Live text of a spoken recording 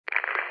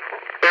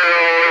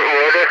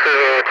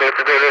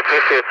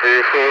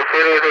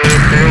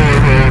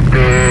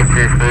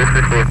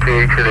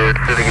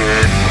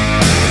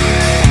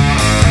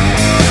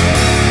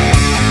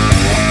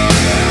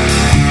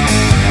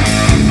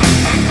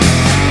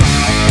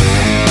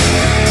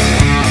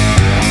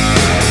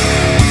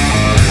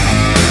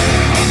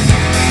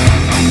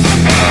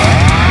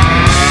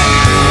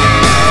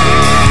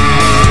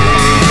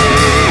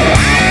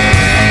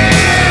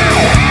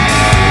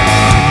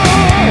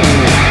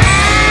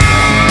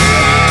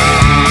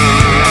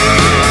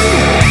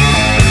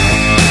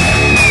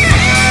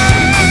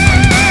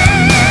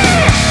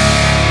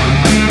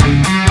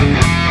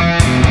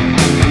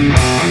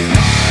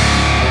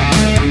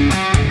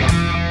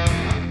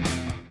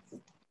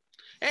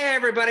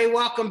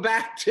Welcome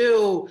back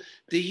to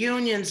the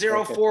Union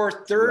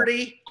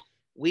 0430.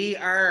 We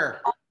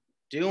are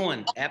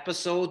doing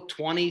episode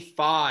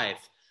 25.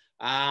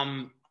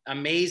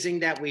 Amazing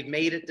that we've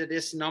made it to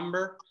this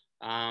number.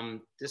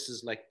 This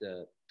is like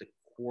the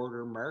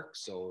quarter mark,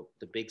 so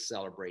the big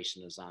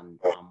celebration is on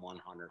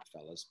 100,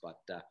 fellas. But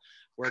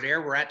we're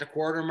there. We're at the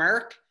quarter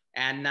mark,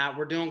 and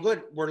we're doing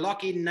good. We're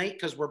lucky tonight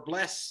because we're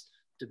blessed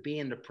to be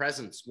in the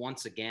presence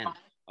once again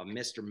of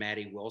Mr.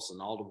 Matty Wilson,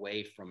 all the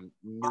way from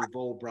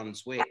Nouveau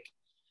Brunswick.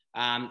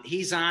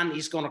 He's going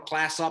to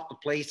class up the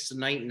place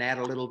tonight and add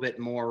a little bit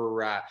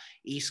more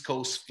East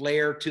Coast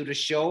flair to the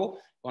show.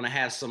 Going to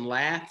have some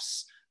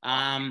laughs.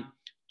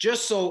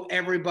 Just so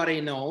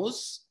everybody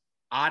knows,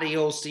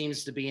 audio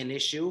seems to be an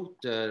issue.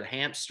 The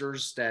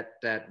hamsters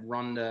that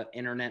run the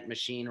internet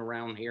machine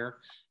around here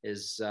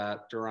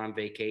they're on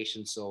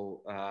vacation,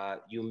 so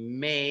you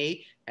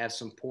may have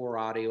some poor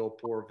audio,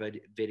 poor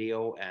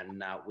video,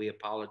 and we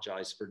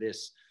apologize for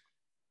this.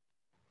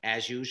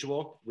 As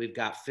usual, we've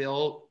got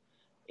Phil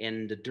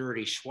in the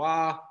dirty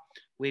schwa.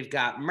 We've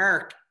got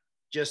Mark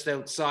just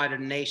outside of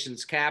the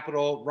nation's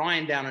capital,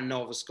 Ryan down in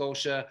Nova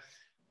Scotia,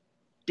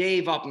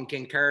 Dave up in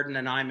Kincardine,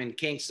 and I'm in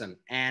Kingston.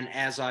 And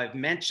as I've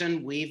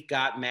mentioned, we've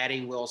got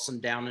Matty Wilson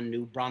down in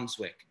New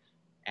Brunswick.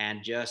 And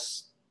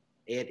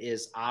it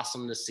is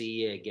awesome to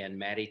see you again,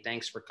 Matty.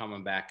 Thanks for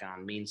coming back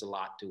on. Means a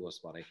lot to us,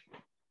 buddy.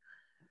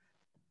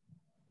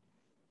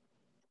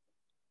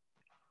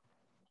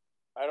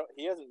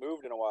 He hasn't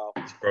moved in a while.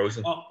 He's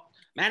frozen. Oh,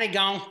 Matty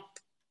gone.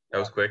 That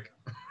was quick.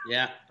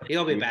 Yeah,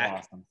 he'll be back.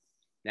 Awesome.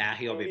 Yeah,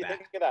 he'll be back. What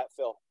do you think of that,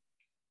 Phil?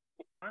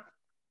 Huh?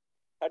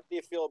 How do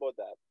you feel about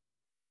that?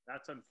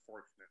 That's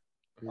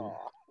unfortunate.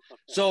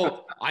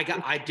 So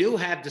I do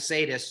have to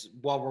say this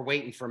while we're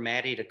waiting for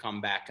Matty to come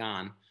back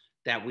on,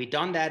 that we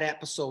done that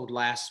episode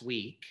last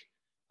week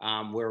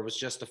where it was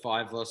just the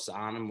five of us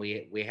on, and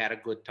we had a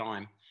good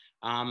time.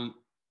 And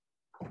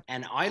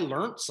I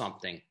learned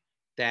something,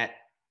 that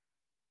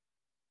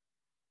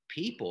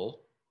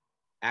people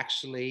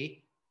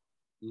actually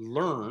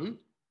learn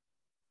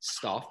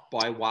stuff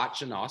by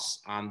watching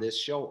us on this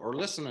show or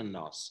listening to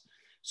us.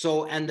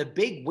 So, and the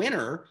big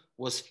winner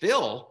was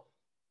Phil,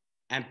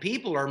 and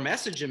people are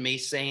messaging me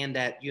saying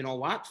that, you know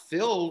what,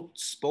 Phil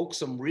spoke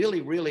some really,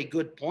 really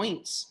good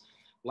points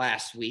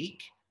last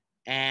week.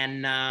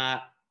 And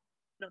a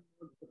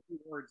few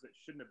words that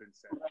shouldn't have been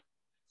said.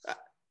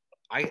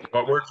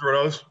 What words were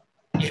those?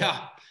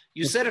 Yeah,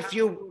 you said a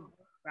few.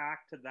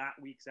 Back to that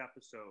week's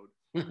episode.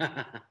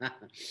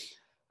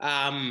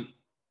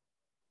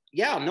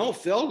 Yeah, no,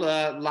 Phil,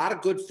 a lot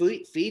of good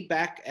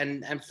feedback,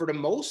 and for the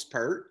most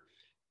part,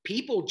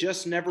 people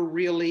just never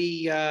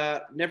really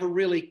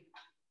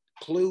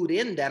clued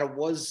in that it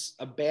was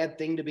a bad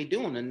thing to be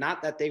doing, and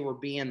not that they were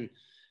being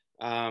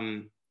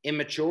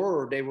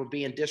immature or they were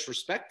being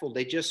disrespectful.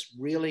 They just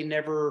really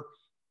never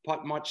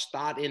put much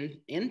thought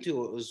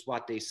into it, was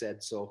what they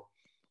said. So,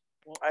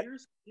 well,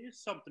 here's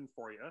something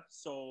for you.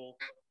 So,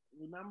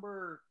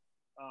 remember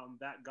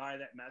that guy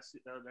that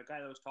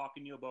was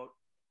talking to you about?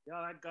 Yeah,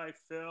 that guy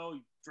Phil,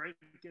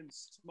 drinking,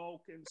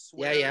 smoking,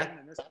 swearing. Yeah.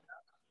 And this,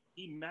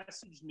 he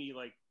messaged me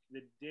like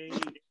the day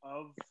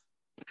of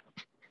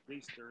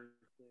Thursday.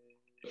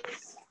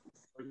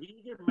 Or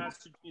he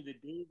messaged me the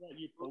day that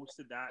you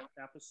posted that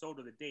episode,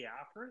 or the day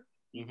after.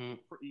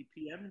 For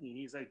EPM, and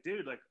he's like,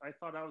 dude, like I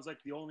thought I was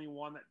like the only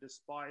one that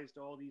despised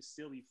all these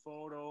silly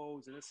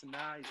photos and this and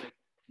that. He's like,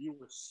 you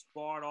were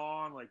spot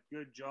on, like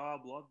good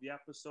job, loved the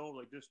episode,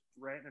 like just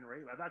ranting and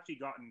raving. I've actually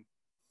gotten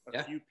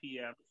a few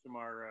PMs from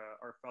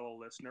our fellow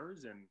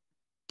listeners, and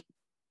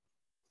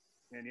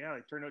yeah,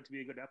 it turned out to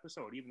be a good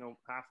episode, even though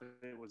half of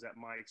it was at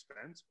my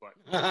expense. But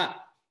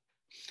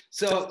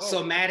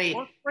so Matty,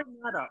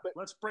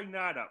 let's bring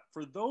that up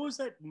for those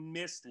that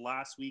missed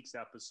last week's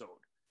episode.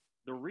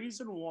 The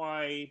reason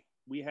why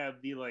we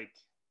have the like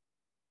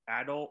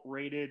adult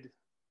rated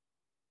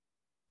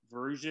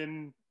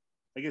version,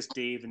 I guess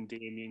Dave and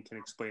Damien can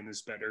explain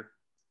this better.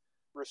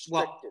 Restricted.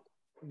 Well,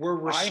 we're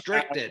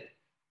restricted.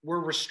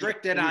 We're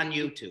restricted on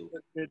YouTube.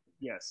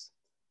 Yes.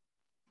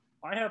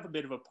 I have a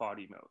bit of a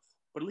potty mouth,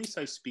 but at least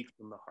I speak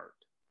from the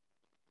heart.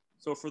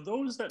 So for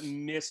those that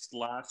missed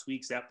last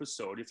week's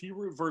episode, if you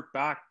revert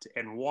back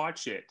and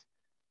watch it,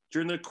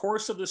 during the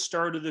course of the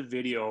start of the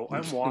video,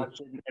 I'm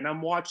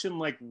watching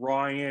like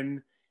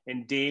Ryan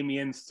and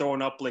Damien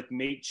throwing up like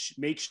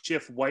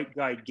makeshift white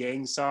guy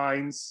gang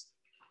signs.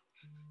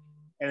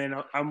 And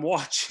then I'm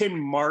watching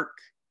Mark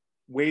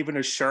waving a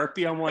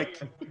Sharpie. I'm like,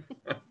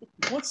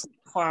 what's the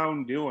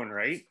clown doing,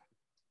 right?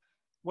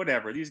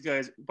 Whatever. These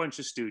guys, a bunch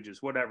of stooges,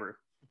 whatever.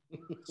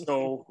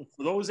 So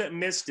for those that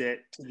missed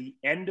it, to the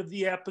end of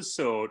the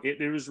episode,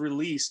 it was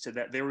released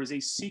that there was a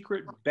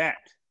secret bet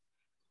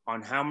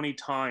on how many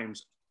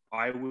times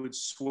I would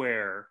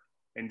swear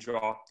and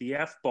drop the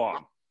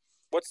F-bomb.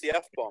 What's the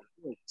F-bomb?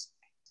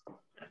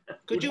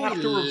 Could you have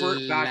to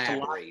revert back to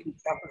last elaborate?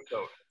 week's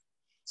episode.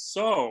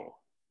 So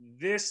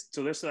this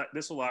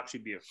will actually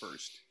be a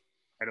first.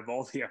 Out of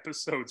all the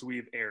episodes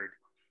we've aired,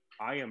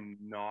 I am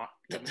not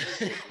going to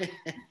say that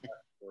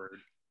word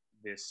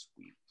this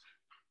week.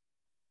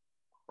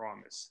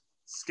 Promise.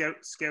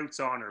 Scout's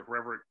honor,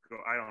 wherever it goes.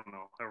 I don't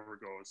know, however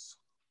it goes.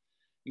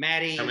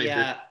 Maddie,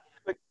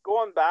 But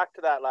going back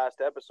to that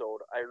last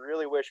episode, I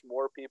really wish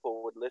more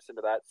people would listen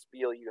to that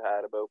spiel you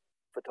had about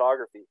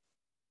photography.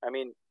 I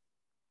mean,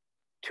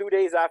 2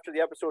 days after the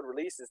episode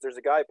releases, there's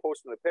a guy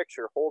posting a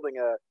picture holding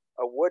a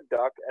wood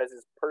duck as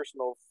his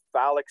personal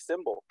phallic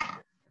symbol.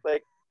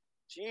 Like,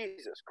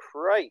 Jesus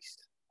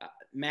Christ.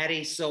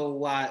 Maddie,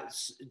 so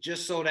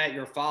just so that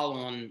you're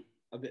following,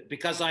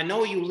 because I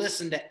know you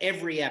listen to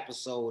every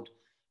episode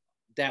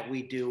that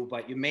we do,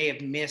 but you may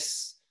have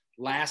missed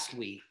last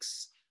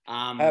week's.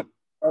 I haven't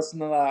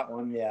listened to that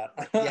one yet.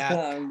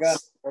 Yeah. I'm gonna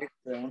wait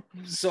soon.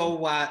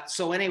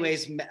 So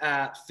anyways,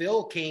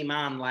 Phil came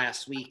on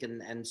last week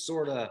and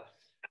sort of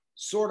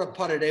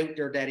put it out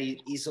there that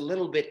he's a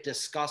little bit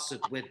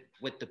disgusted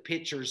with the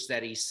pictures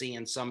that he's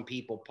seeing some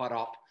people put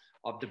up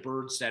of the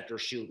birds that they're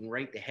shooting,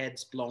 right? The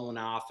heads blown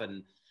off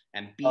and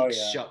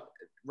beaks shut,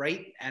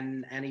 right?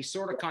 And he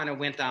sort of kind of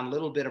went on a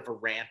little bit of a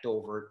rant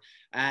over it.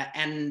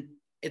 And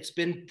it's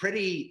been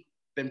pretty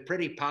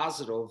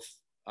positive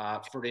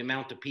for the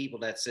amount of people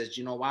that says,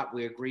 you know what,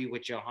 we agree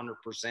with you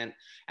 100%.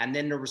 And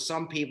then there were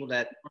some people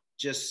that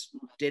just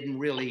didn't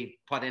really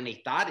put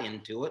any thought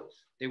into it.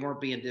 They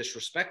weren't being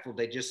disrespectful.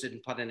 They just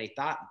didn't put any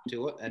thought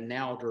to it. And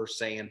now they're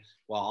saying,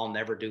 well, I'll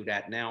never do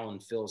that now.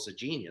 And Phil's a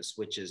genius,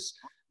 which is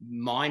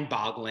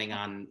mind-boggling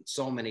on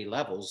so many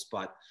levels.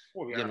 But,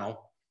 you know.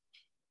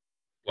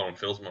 Blowing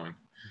Phil's mind.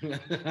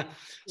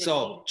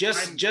 So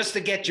just to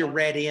get you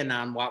read in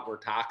on what we're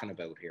talking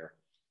about here.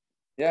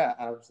 Yeah,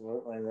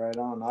 absolutely. Right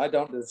on. I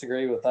don't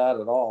disagree with that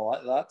at all.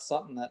 That's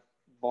something that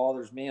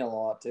bothers me a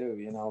lot too.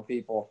 You know,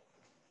 people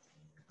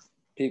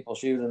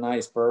shoot a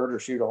nice bird or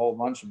shoot a whole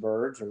bunch of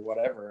birds or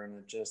whatever, and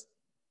it just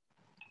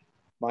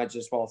might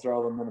just well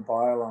throw them in a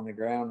pile on the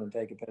ground and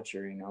take a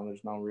picture. You know,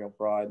 there's no real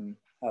pride in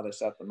how they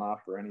set them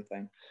up or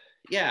anything.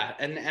 Yeah,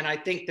 and I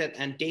think that,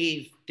 and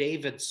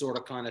David sort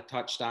of kind of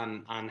touched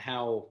on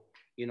how,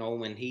 you know,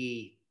 when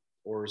he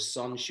or his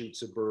son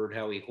shoots a bird,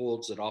 how he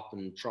holds it up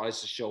and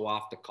tries to show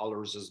off the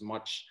colors as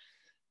much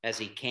as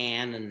he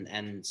can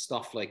and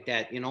stuff like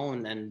that, you know,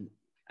 and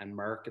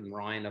Mark and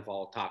Ryan have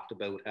all talked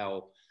about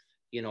how,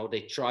 you know,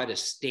 they try to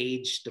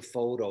stage the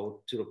photo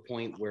to the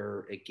point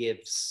where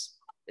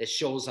it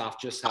shows off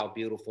just how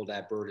beautiful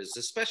that bird is,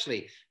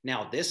 especially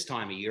now this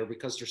time of year,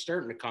 because they're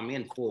starting to come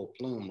in full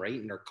plume, right?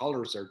 And their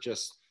colors are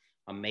just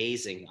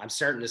amazing. I'm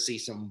starting to see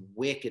some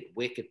wicked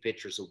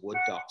pictures of wood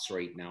ducks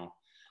right now.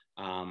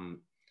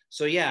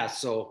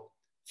 So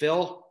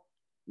Phil,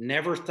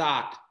 never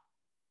thought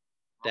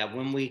that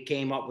when we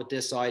came up with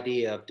this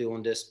idea of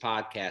doing this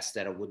podcast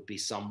that it would be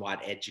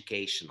somewhat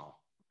educational.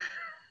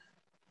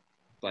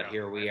 But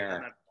here we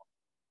are.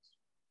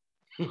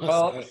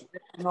 Well,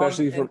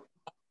 especially for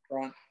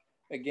front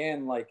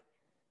again, like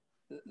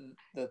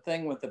the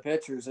thing with the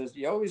pictures is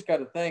you always got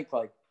to think,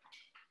 like,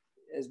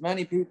 as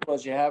many people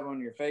as you have on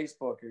your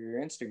Facebook or your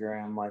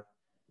Instagram, like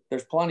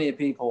there's plenty of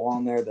people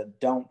on there that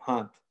don't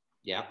hunt.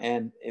 Yeah.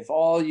 And if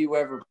all you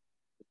ever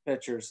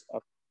pictures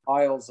of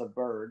piles of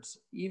birds,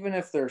 even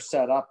if they're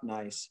set up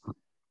nice,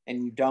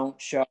 and you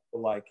don't show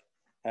like,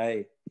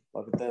 hey,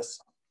 look at this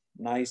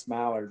nice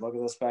mallard, look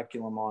at the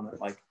speculum on it,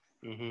 like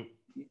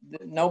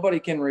nobody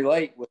can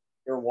relate with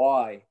your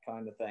why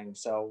kind of thing.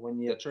 So when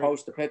you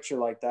post a picture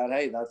like that,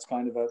 hey, that's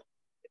kind of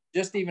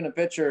just even a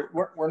picture.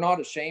 We're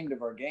not ashamed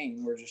of our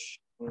game. We're just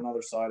showing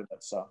another side of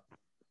it. So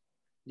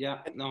yeah,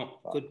 no,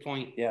 good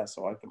point. Yeah,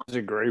 so I think it's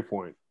a great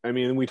point. I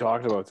mean, we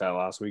talked about that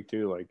last week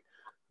too. Like,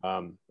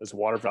 as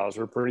waterfowlers,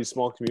 we're a pretty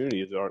small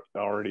community. It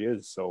already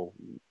is. So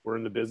we're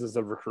in the business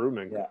of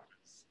recruitment. Yeah.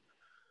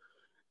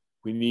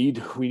 We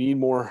need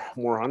more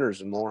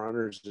hunters, and more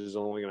hunters is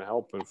only going to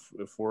help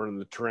if we're in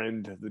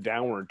the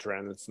downward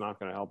trend. It's not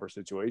going to help our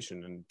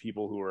situation. And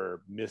people who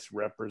are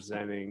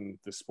misrepresenting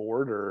the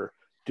sport or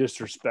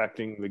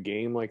disrespecting the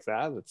game like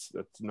that's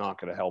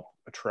not going to help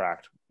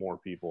attract more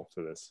people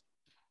to this.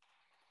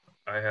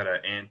 I had an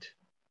aunt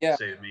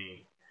say to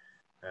me,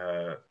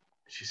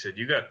 she said,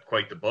 "You got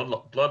quite the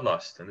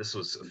bloodlust." And this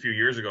was a few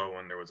years ago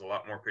when there was a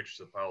lot more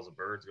pictures of piles of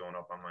birds going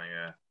up on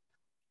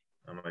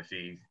my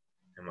feed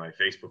and my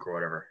Facebook or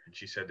whatever. And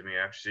she said to me,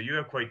 actually, "You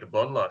have quite the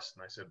bloodlust."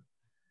 And I said,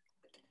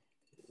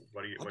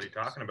 what are you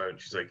talking about?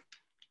 And she's like,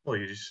 "Well,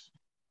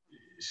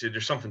 said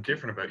there's something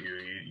different about you.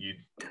 You're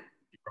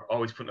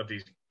always putting up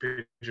these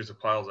pictures of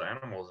piles of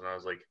animals, and I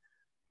was like,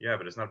 yeah,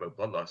 but it's not about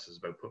bloodlust. It's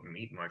about putting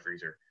meat in my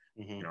freezer,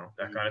 you know,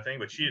 that kind of thing.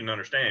 But she didn't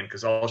understand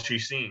because all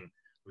she's seen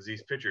was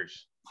these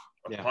pictures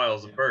of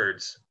piles of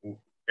birds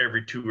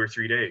every 2 or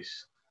 3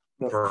 days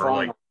for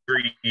like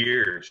 3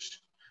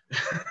 years.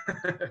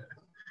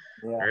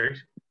 Right?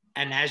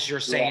 And as you're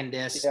saying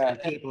this,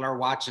 and people are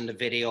watching the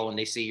video and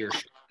they see your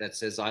shirt that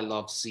says "I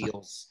love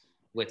seals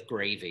with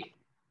gravy."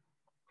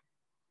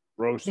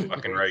 Roasted.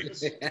 Fucking right.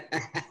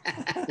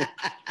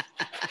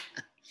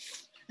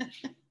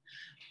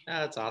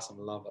 That's awesome.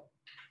 I love it.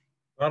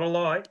 Not a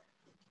lie.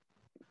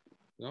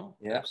 No,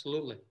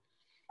 absolutely.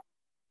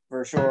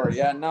 For sure.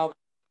 Yeah, no,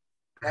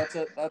 that's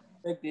a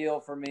big deal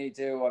for me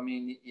too. I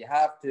mean, you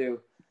have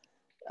to,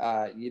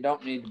 you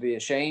don't need to be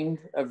ashamed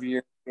of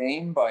your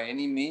game by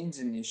any means,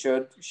 and you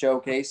should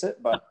showcase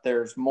it, but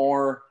there's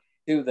more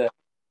to the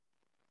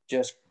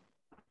just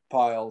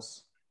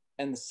piles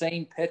and the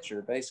same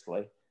picture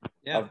basically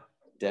of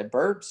dead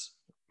birds.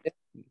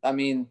 I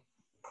mean,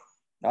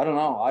 I don't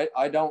know.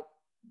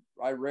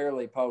 I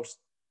rarely post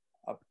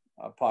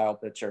a pile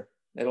picture.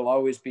 It'll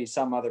always be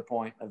some other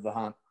point of the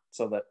hunt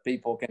so that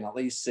people can at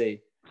least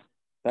see,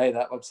 hey,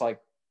 that looks like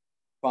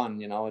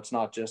fun. You know, it's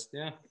not just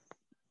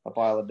a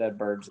pile of dead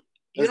birds.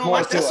 There's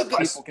more to it.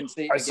 People can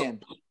see again.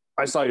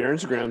 I saw your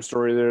Instagram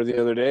story there the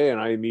other day, and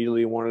I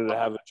immediately wanted to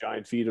have a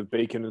giant feed of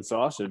bacon and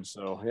sausage.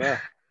 So, yeah.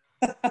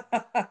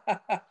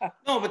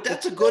 No, but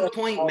that's a good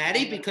point,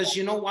 Maddie, because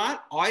you know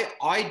what?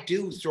 I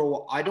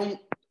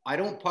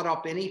don't put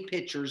up any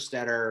pictures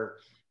that are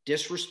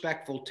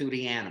disrespectful to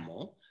the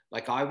animal.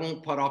 Like I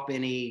won't put up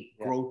any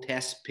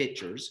grotesque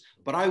pictures,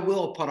 but I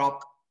will put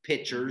up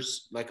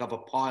pictures like of a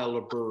pile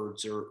of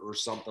birds or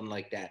something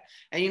like that.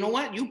 And you know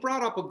what? You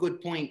brought up a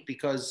good point,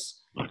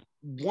 because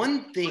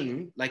one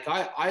thing, like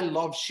I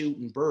love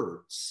shooting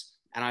birds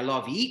and I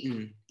love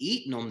eating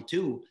them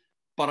too,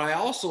 but I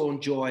also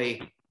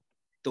enjoy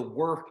the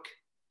work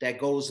that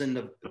goes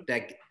into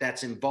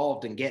that's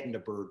involved in getting the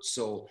birds.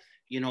 So,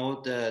 you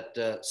know,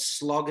 the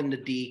slugging the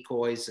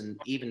decoys, and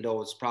even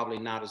though it's probably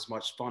not as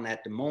much fun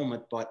at the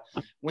moment, but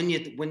when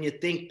you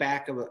think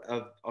back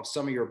of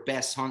some of your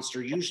best hunts,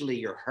 they're usually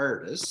your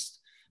hardest,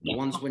 the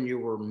ones when you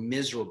were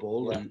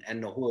miserable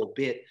and the whole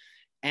bit.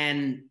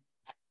 And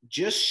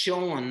just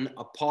showing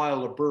a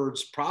pile of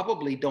birds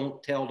probably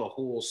don't tell the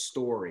whole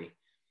story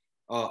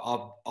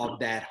of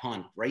that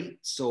hunt, right?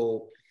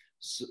 So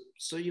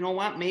you know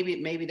what?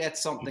 Maybe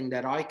that's something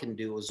that I can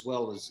do as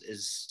well,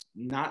 is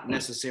not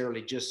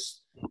necessarily just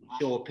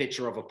show a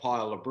picture of a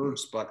pile of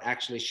birds, but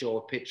actually show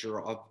a picture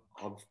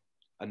of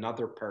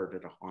another part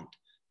of the hunt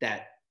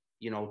that,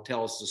 you know,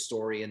 tells the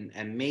story,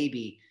 and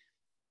maybe,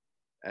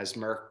 as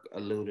Merck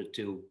alluded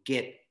to,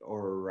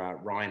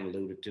 Ryan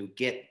alluded to,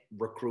 get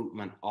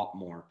recruitment up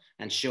more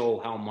and show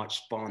how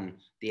much fun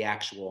the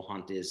actual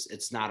hunt is.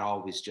 It's not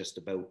always just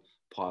about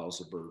piles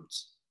of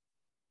birds.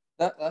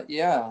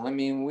 Yeah, I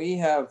mean, we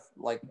have,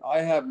 like, I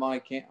have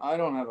I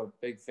don't have a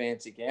big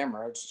fancy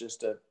camera. It's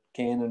just a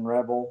Canon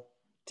Rebel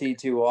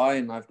T2i,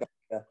 and I've got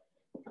a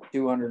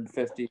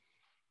 250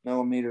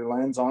 millimeter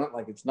lens on it.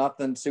 Like, it's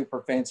nothing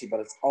super fancy,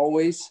 but it's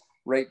always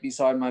right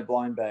beside my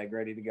blind bag,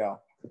 ready to go.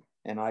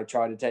 And I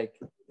try to take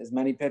as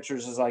many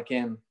pictures as I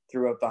can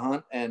throughout the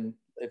hunt. And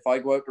if I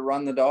go out to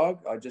run the dog,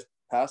 I just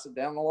pass it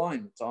down the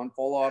line. It's on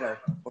full auto.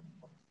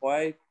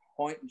 Play,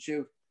 point and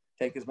shoot.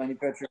 Take as many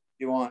pictures as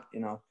you want, you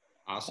know.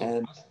 Awesome.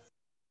 And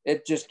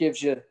it just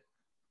gives you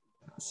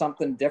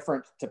something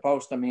different to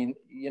post. I mean,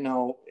 you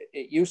know,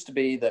 it used to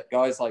be that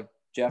guys like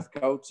Jeff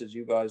Coates, as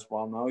you guys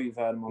well know, you've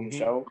had him on the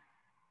show,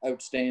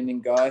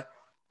 outstanding guy. I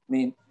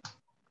mean,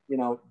 you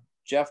know,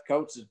 Jeff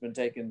Coates has been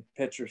taking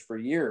pictures for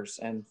years,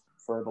 and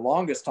for the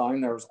longest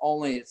time, there was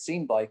only, it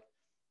seemed like,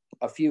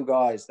 a few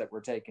guys that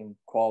were taking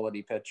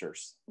quality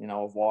pictures, you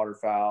know, of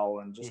waterfowl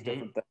and just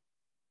different things.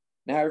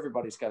 Now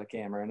everybody's got a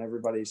camera and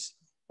everybody's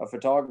a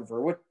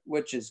photographer,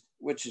 which is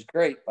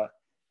great. But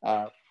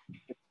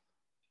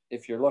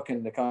if you're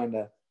looking to kind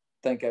of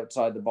think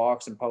outside the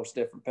box and post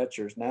different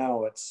pictures,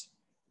 now it's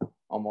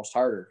almost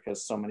harder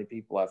because so many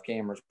people have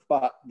cameras.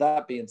 But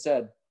that being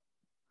said,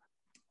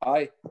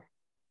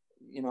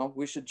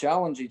 we should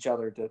challenge each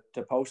other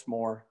to post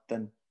more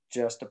than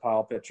just a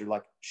pile picture,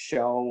 like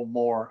show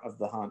more of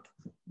the hunt.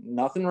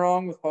 Nothing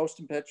wrong with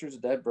posting pictures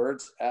of dead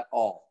birds at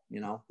all, you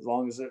know, as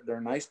long as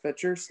they're nice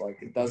pictures, like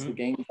it does the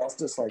game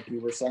justice, like you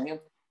were saying.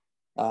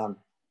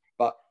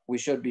 But we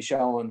should be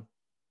showing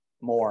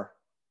more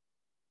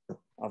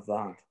of the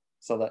hunt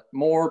so that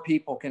more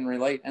people can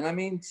relate. And I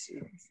mean,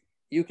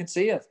 you can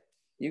see it.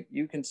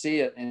 You can see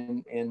it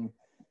in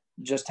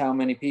just how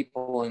many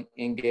people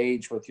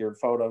engage with your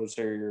photos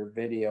or your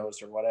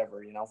videos or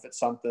whatever, you know, if it's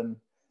something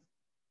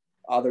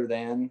other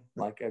than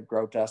like a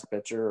grotesque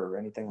picture or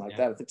anything like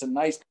that. If it's a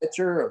nice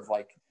picture of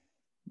like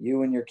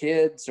you and your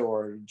kids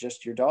or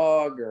just your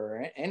dog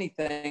or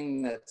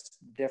anything that's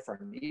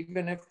different,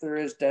 even if there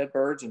is dead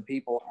birds and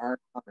people aren't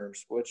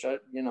hunters, which,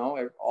 you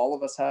know, all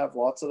of us have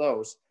lots of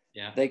those,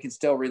 they can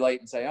still relate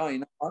and say, oh, you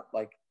know what,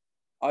 like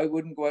I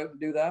wouldn't go out and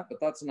do that, but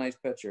that's a nice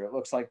picture. It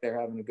looks like they're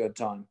having a good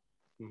time.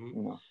 You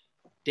know,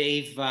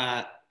 Dave,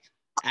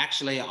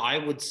 actually, I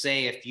would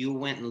say if you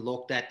went and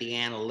looked at the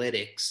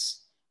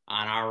analytics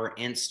on our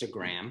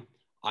Instagram,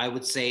 I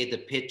would say the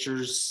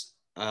pictures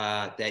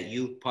that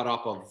you put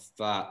up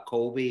of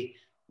Kobe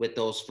with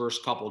those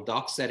first couple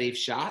ducks that he's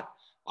shot,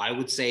 I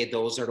would say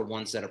those are the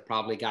ones that have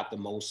probably got the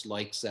most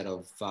likes out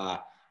of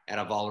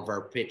all of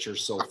our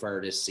pictures so far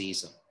this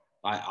season.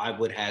 I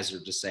would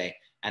hazard to say,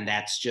 and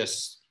that's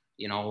just,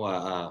 you know,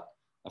 a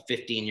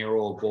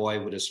 15-year-old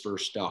boy with his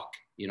first duck.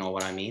 You know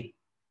what I mean?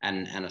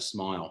 And a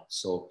smile.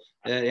 So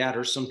yeah,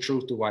 there's some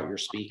truth to what you're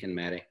speaking,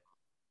 Matty.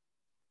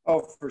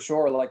 Oh, for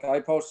sure. Like I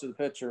posted a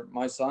picture.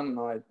 My son and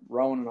I,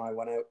 Rowan and I,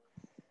 went out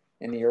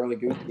in the early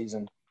goose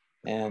season,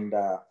 and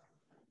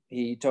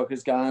he took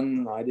his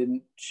gun. I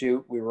didn't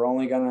shoot. We were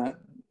only gonna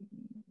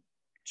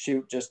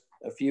shoot just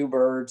a few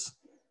birds.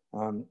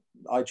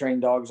 I train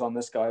dogs on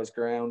this guy's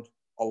ground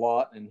a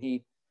lot, and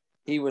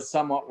he was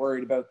somewhat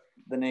worried about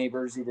the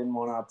neighbors. He didn't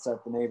want to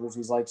upset the neighbors.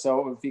 He's like,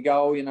 so if you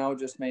go, you know,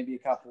 just maybe a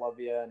couple of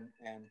you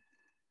and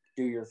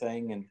do your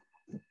thing, and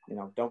you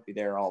know, don't be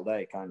there all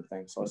day, kind of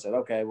thing. So I said,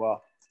 okay,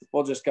 well,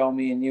 we'll just go,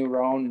 me and you,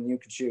 Rowan, and you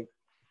can shoot.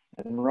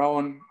 And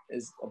Rowan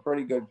is a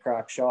pretty good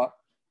crack shot.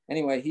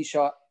 Anyway, he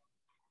shot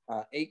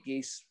 8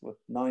 geese with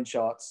 9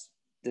 shots,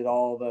 did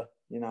all the,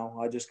 you know,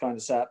 I just kind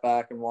of sat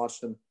back and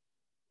watched him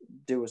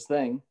do his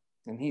thing.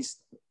 And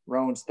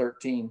Rowan's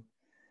 13.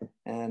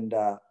 And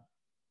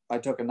I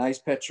took a nice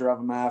picture of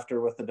him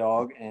after with the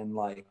dog, and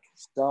like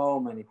so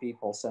many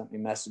people sent me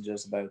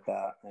messages about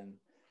that. And,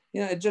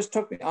 you know, it just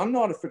took me, I'm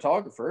not a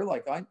photographer.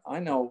 Like I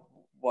know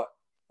what,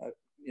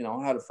 you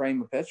know, how to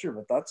frame a picture,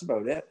 but that's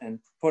about it. And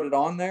put it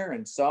on there.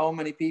 And so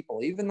many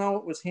people, even though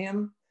it was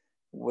him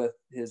with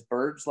his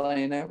birds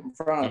laying out in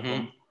front of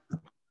him,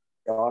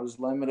 got his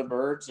limit of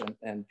birds,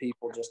 and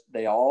people just,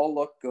 they all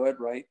look good,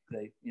 right?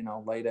 They, you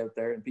know, laid out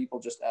there, and people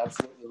just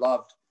absolutely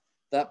loved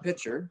that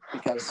picture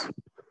because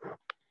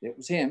it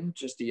was him,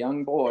 just a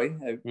young boy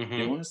out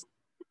doing his,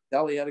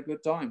 tell he had a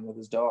good time with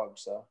his dog.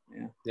 So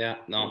yeah,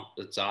 no,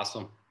 that's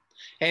awesome.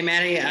 Hey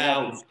Matty,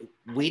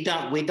 we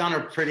done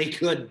a pretty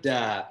good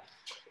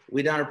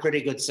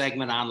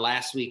segment on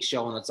last week's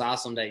show, and it's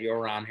awesome that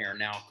you're on here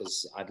now,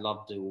 because I'd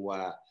love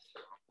to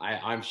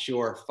I'm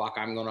sure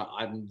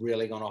I'm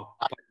really gonna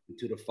put you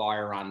to the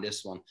fire on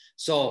this one.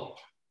 So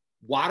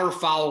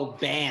waterfowl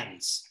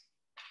bans.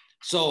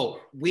 So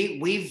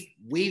we've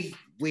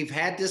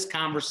had this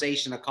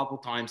conversation a couple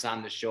times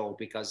on the show,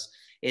 because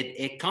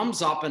it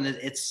comes up, and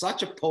it's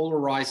such a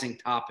polarizing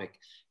topic.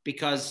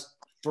 Because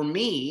for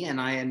me,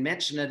 and I had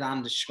mentioned it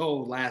on the show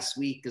last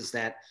week, is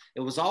that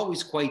it was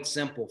always quite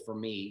simple for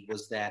me,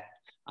 was that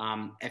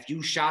if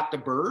you shot the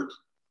bird,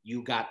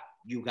 you got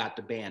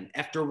the ban.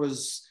 If there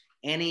was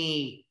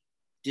any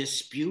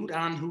dispute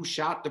on who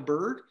shot the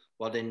bird,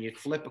 well, then you'd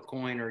flip a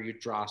coin, or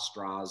you'd draw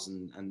straws,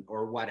 and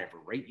or whatever,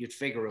 right? You'd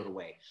figure out a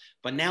way.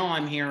 But now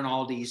I'm hearing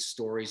all these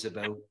stories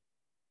about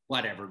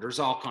whatever. There's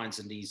all kinds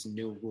of these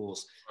new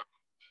rules.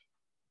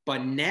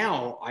 But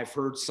now I've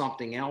heard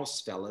something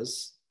else,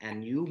 fellas,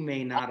 and you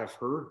may not have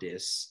heard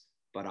this,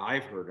 but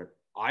I've heard it.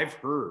 I've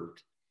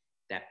heard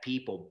that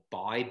people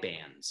buy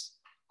bands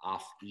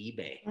off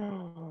eBay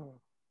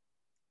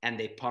and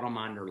they put them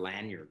on their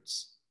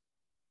lanyards.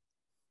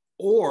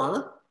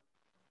 Or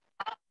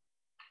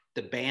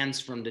the bands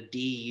from the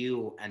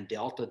DU and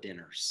Delta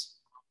dinners,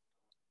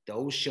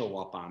 those show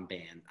up on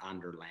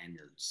their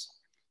lanyards.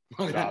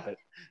 Stop it.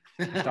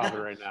 Stop it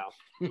right now.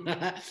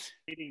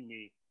 Kidding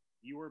me.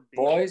 You were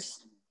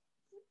boys,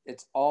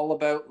 it's all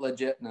about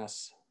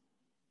legitness.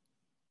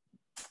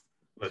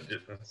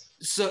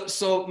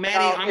 So Matty,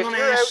 now, I'm going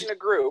to ask you. If you're out you in a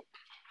group,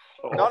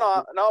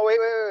 no,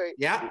 wait.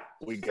 Yeah,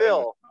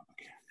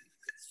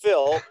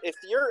 Phil, if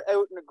you're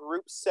out in a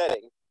group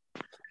setting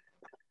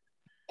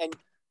and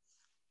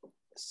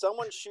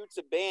someone shoots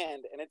a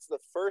band and it's the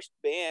first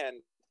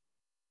band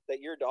that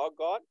your dog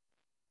got,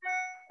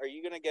 are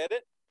you going to get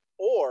it?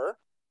 Or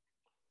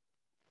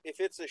if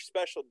it's a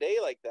special day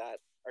like that,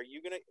 are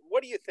you going to,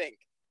 what do you think?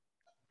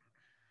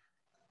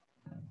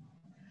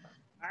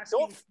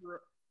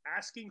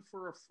 Asking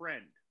for a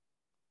friend.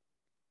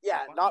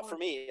 Yeah, not for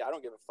me. I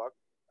don't give a fuck.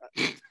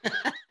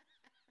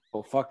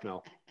 Oh, fuck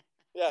no.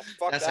 Yeah,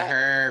 fuck That's that. a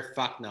her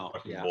fuck no.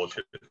 Yeah.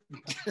 Bullshit.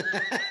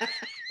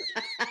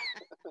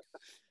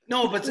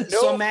 No, but no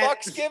so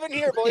Matt, fucks given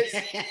here, boys.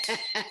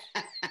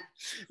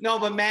 No,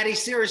 but Matty,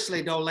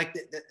 seriously though,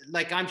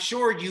 like I'm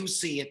sure you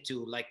see it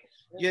too. Like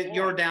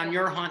you're down,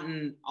 you're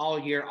hunting all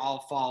year, all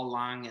fall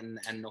long,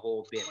 and the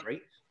whole bit,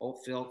 right? Oh,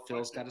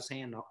 Phil's got his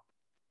hand up.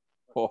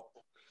 Oh.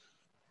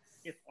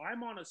 If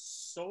I'm on a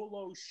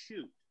solo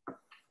shoot,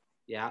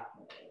 yeah,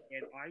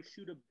 and I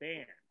shoot a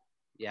band,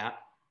 yeah,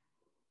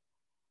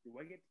 do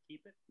I get to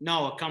keep it?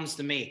 No, it comes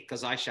to me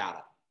because I shot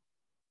it.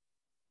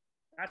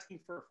 Asking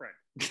for a friend.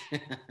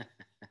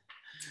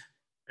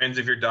 Depends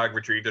if your dog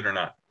retrieved it or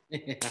not.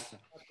 Yeah. That's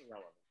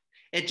irrelevant.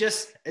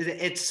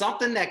 it's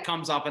something that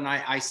comes up, and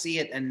I see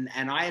it, and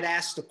I had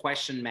asked the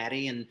question,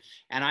 Matty, and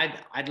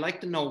I'd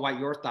like to know what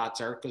your thoughts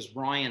are, because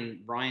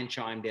Ryan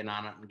chimed in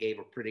on it and gave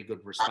a pretty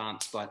good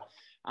response. But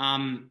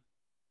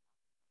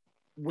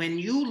when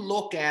you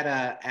look at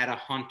a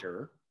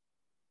hunter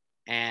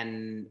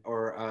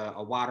or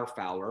a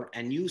waterfowler,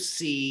 and you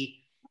see,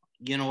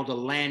 the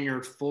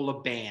lanyard full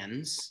of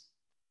bands,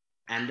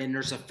 and then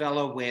there's a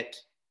fella with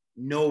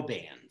no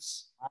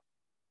bands,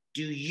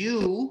 do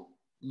you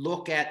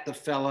look at the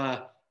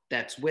fella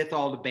that's with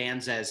all the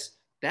bands as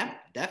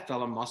that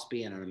fella must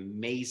be an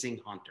amazing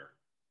hunter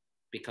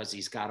because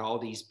he's got all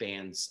these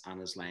bands on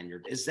his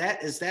lanyard? Is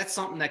that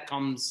something that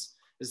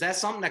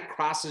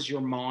crosses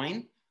your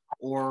mind,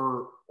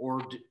 or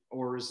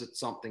is it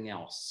something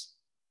else?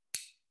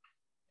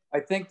 I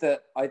think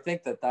that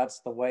that's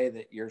the way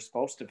that you're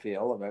supposed to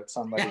feel about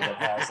somebody that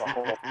has a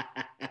whole.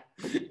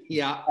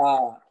 Yeah.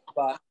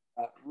 But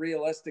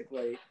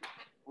realistically,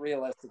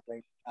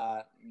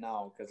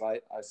 no, because I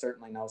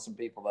certainly know some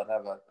people that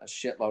have a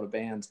shitload of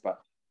bands, but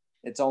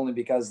it's only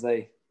because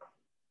they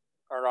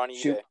are on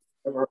shoot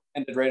eBay.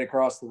 Ended right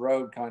across the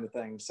road kind of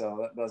thing. So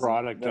that doesn't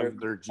product of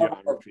their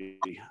geography.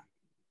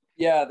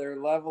 Yeah, their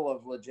level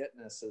of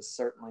legitness is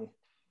certainly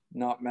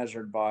not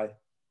measured by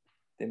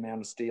the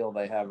amount of steel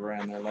they have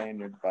around their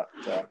lanyard. But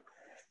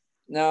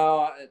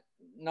no,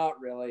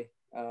 not really.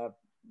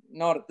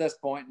 Not at this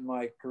point in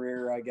my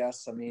career, I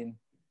guess. I mean,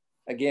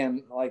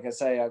 again, like I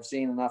say, I've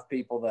seen enough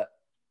people that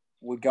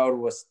would go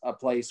to a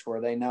place where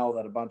they know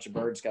that a bunch of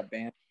birds got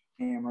bands,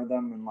 hammer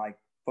them, and like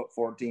put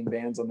 14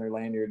 bands on their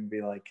lanyard and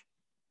be like,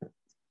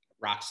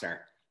 rock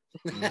star.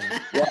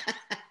 Yeah.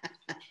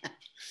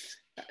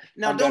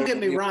 Now, don't get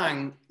me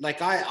wrong.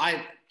 Like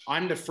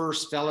I'm the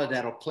first fella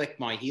that'll click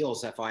my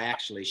heels if I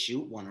actually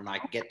shoot one and I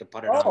get to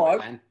put it on my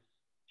land.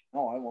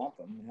 Oh, I want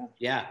them.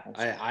 Yeah.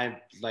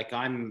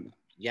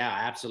 Yeah,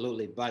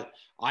 absolutely. But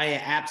I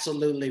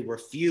absolutely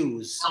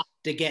refuse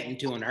to get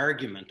into an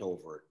argument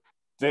over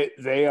it.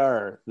 They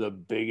are the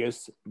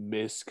biggest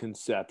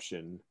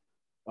misconception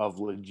of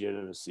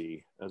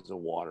legitimacy as a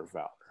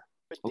waterfowler.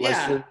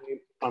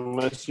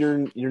 Unless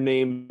your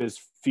name is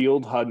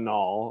Field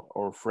Hudnall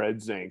or Fred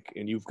Zink,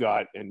 and you've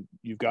got a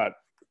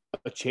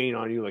chain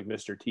on you like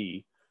Mr.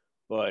 T,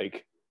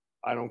 like,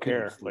 I don't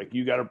care. Like,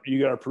 you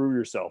gotta prove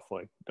yourself.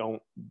 Like,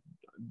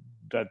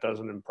 that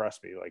doesn't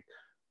impress me. Like,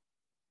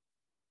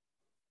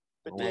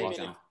 but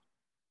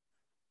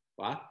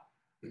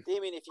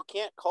Damien, if you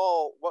can't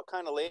call, what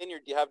kind of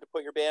lanyard do you have to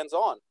put your bands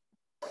on?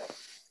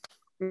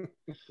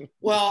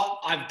 Well,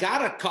 I've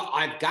got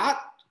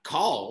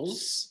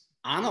calls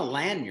on a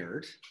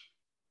lanyard.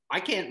 I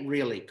can't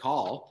really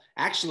call.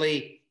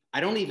 Actually, I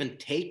don't even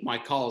take my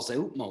calls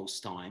out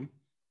most time,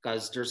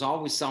 because there's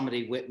always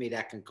somebody with me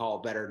that can call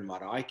better than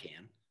what I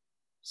can.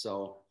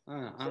 So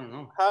I don't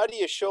know. How do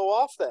you show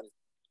off then?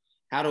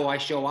 How do I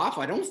show off?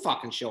 I don't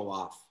fucking show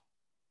off.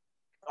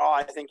 Oh,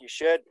 I think you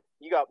should.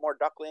 You got more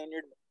duck bands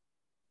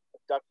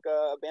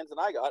than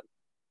I got.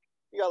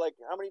 You got, like,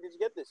 how many did you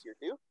get this year?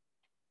 2?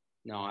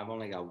 No, I've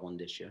only got 1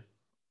 this year.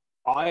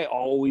 I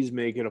always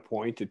make it a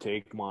point to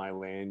take my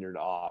lanyard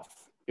off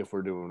if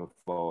we're doing a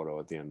photo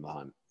at the end of the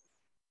hunt.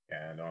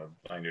 Yeah, no.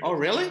 Lanyard. Oh,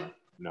 really?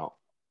 No.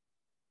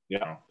 Yeah,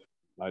 no.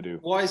 I do.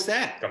 Why is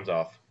that? Comes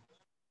off.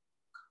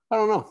 I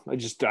don't know. I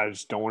just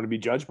don't want to be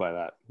judged by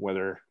that.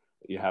 Whether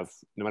you have,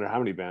 no matter how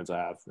many bands I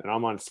have, and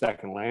I'm on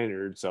second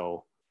lanyard,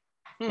 so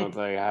not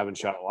that I haven't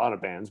shot a lot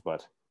of bands,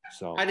 but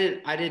so I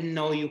didn't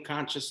know you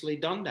consciously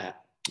done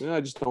that. Yeah,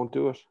 I just don't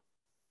do it.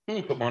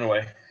 Put one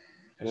away.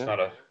 It's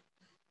not a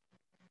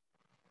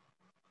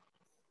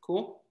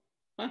cool.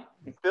 Huh?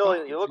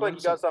 Phil, you look like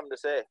you got something to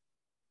say.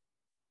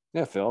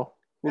 Yeah, Phil.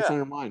 What's on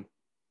your mind?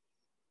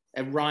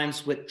 It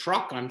rhymes with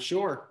truck, I'm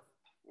sure.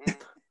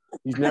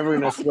 He's never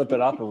gonna slip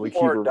it up if we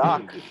keep Or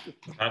duck.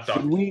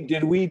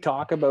 Did we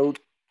talk about,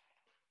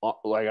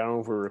 like, I don't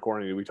know if we're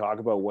recording, did we talk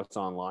about what's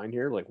online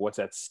here? Like, what's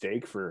at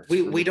stake for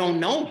we don't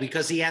know,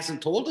 because he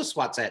hasn't told us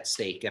what's at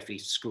stake if he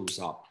screws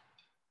up.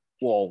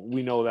 Well,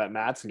 we know that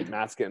Matt's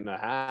getting a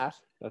hat.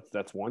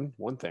 That's one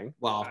thing.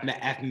 Well,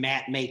 if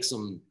Matt makes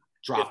him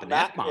drop an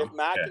F-bomb. If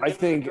Matt can I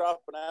think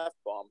drop an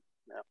F-bomb.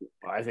 Yeah.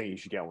 I think you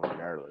should get one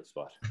regardless,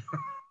 but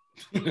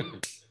 2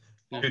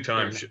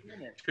 times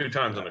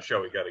on the show,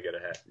 we got to get a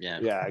hat.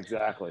 Yeah,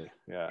 exactly.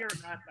 Yeah. You're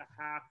at the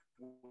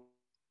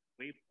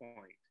halfway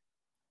point,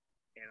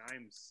 and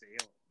I'm sailing.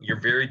 You're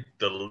very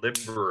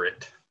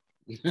deliberate.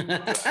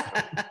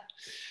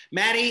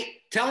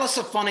 Matty, tell us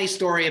a funny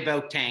story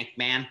about Tank,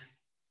 man.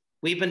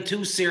 We've been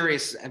too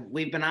serious.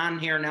 We've been on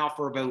here now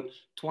for about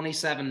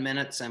 27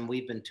 minutes, and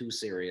we've been too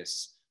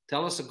serious.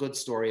 Tell us a good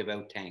story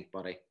about Tank,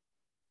 buddy.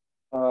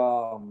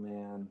 Oh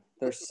man,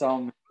 there's so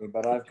many,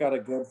 but I've got a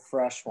good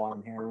fresh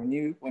one here.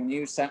 When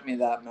you sent me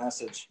that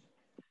message,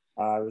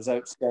 I was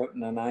out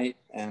scouting the night,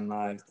 and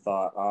I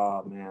thought,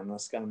 oh man,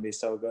 that's gonna be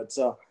so good.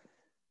 So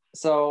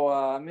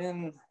I'm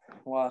in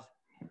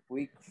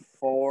week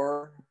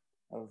 4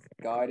 of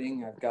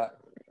guiding. I've got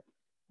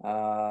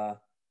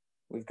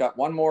we've got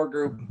one more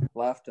group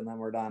left, and then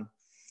we're done.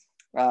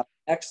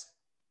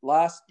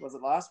 last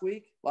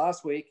week?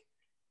 Last week,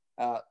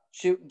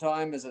 shooting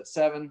time is at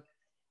 7.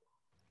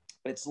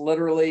 It's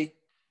literally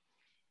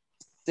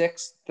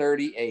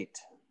 6:38.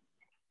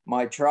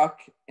 My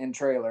truck and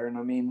trailer, and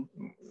I mean,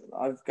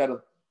 I've got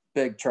a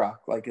big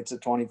truck, like it's a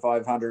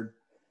 2,500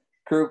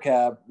 crew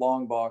cab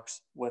long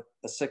box with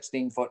a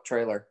 16-foot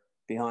trailer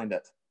behind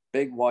it,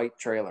 big white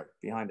trailer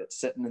behind it,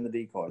 sitting in the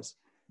decoys.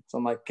 So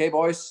I'm like, okay,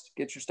 boys,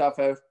 get your stuff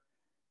out.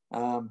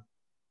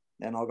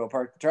 Then I'll go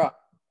park the truck.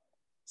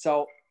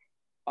 So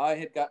I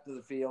had got to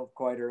the field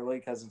quite early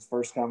because it's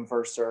first come,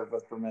 first serve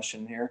with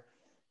permission here.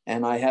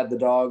 And I had the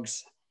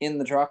dogs in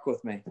the truck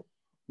with me,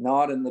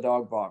 not in the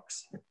dog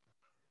box.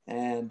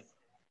 And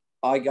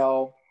I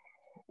go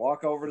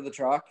walk over to the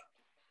truck,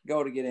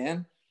 go to get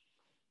in,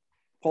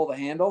 pull the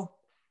handle,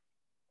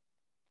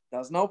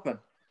 doesn't open.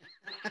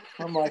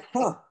 I'm like,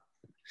 huh,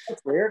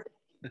 that's weird.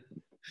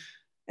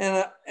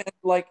 And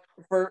like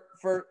for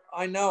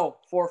I know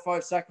 4 or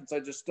 5 seconds, I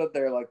just stood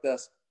there like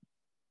this,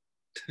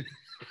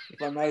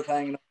 my mouth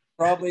hanging,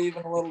 probably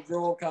even a little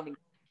drool coming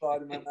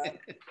out of my mouth.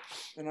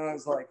 And I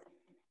was like,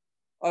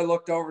 I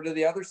looked over to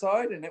the other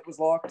side and it was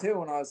locked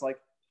too. And I was like,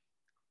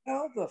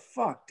 how the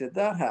fuck did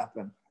that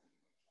happen?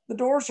 The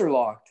doors are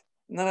locked.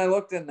 And then I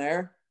looked in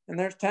there and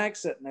there's Tank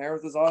sitting there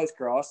with his eyes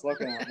crossed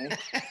looking at me.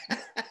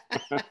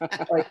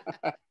 Like,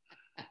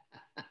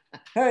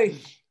 hey,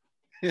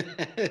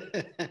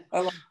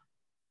 I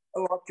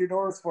locked your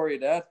doors for you,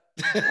 Dad.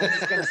 I'm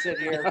just going to sit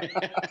here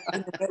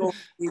in the middle of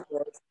the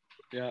doors.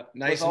 Yeah,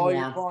 nice and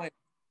warm.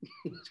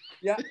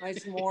 Yeah,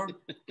 nice and warm.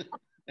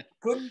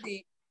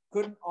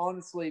 Couldn't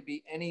honestly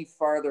be any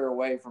farther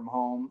away from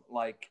home.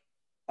 Like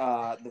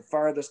the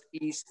farthest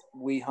east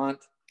we hunt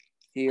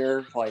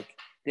here, like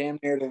damn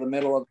near to the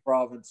middle of the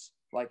province.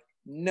 Like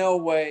no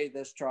way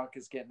this truck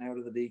is getting out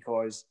of the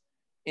decoys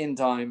in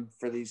time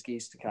for these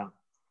geese to come.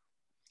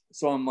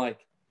 So I'm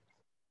like,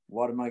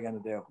 what am I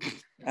going to do?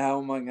 How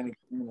am I going to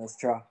get in this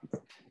truck?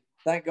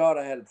 Thank God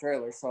I had a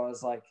trailer. So I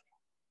was like,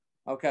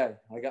 okay,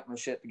 I got my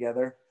shit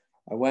together.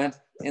 I went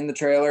in the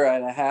trailer. I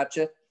had a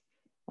hatchet.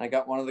 I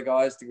got one of the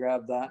guys to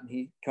grab that, and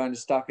he kind of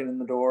stuck it in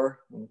the door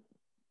and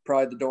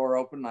pried the door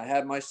open. I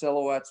had my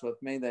silhouettes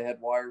with me. They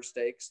had wire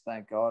stakes,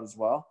 thank God, as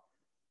well.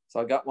 So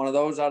I got one of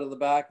those out of the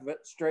back of it,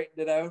 straightened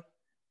it out.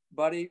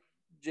 Buddy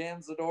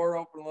jams the door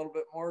open a little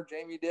bit more.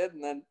 Jamie did,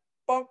 and then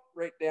bump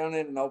right down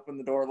in and opened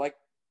the door like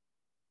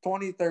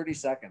 20, 30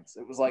 seconds.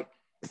 It was like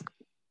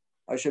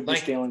I should be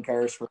stealing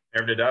cars for.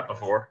 Never did that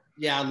before.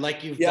 Yeah,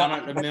 like you've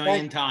done it a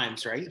million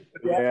times, right?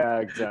 Yeah,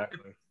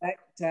 exactly.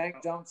 Tank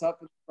jumps up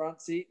in the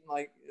front seat and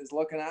like is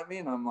looking at me,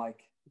 and I'm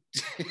like,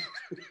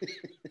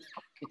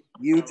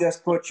 you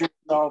just put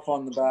yourself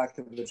on the back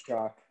of the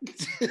truck.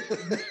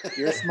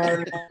 You're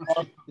smart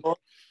enough.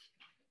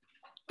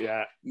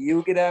 Yeah.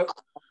 You get out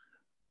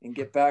and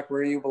get back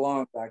where you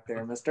belong back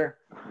there, mister.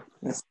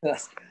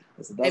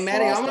 Hey,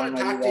 Matty, I want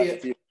to talk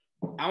to you.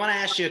 I want to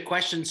ask you a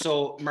question.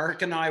 So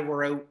Mark and I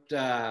were out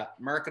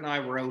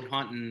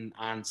hunting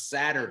on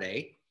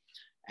Saturday,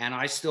 and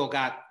I still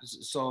got,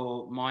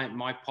 so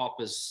my pup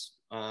is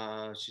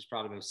she's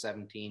probably about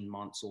 17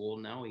 months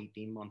old now,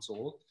 18 months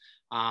old.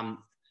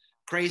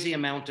 Crazy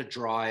amount of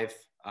drive,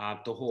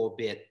 the whole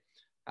bit.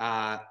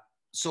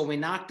 So we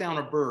knocked down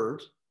a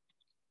bird,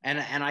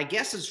 and I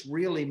guess it's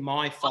really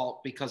my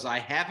fault because I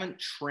haven't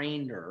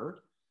trained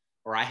her,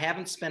 or I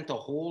haven't spent a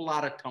whole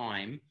lot of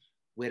time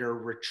with her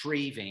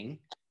retrieving,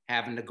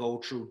 having to go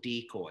through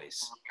decoys.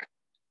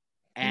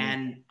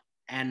 And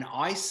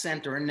I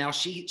sent her, and now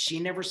she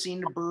never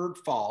seen the bird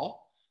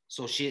fall.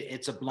 So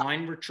it's a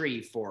blind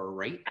retrieve for her,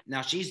 right?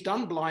 Now she's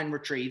done blind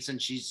retrieves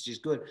and she's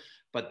good.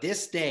 But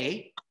this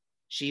day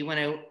she went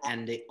out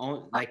and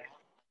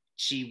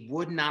she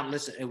would not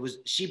listen.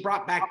 She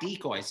brought back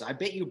decoys. I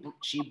bet you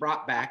she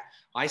brought back,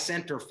 I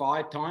sent her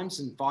 5 times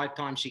and 5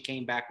 times she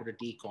came back with a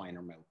decoy in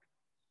her mouth.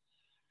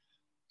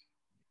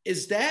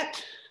 Is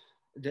that,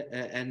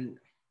 and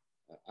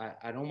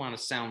I don't want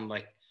to sound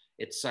like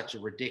it's such a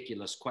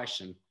ridiculous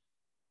question,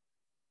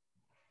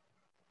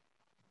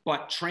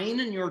 but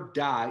training your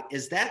dog,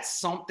 is that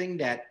something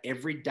that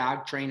every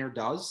dog trainer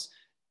does?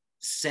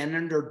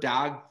 Sending their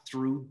dog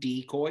through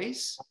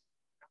decoys?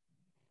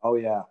 Oh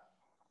yeah,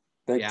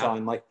 big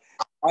time. Like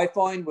I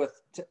find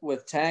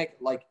with Tank,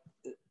 like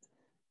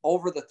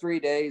over the 3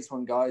 days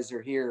when guys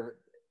are here,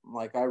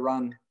 like I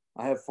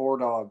have 4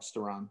 dogs to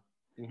run,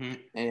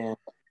 and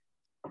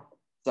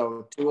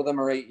so 2 of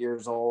them are 8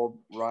 years old.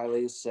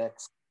 Riley is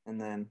 6,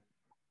 and then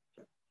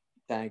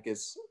Tank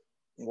is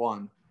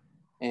 1.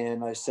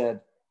 And I said,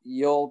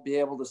 you'll be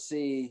able to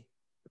see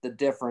the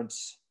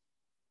difference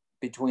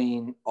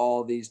between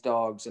all these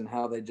dogs and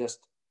how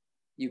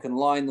you can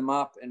line them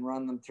up and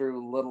run them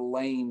through little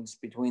lanes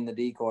between the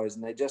decoys,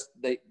 and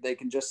they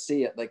can just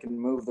see it. They can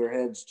move their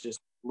heads just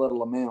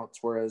little amounts,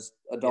 whereas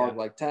a dog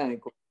like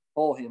Tank,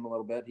 pull him a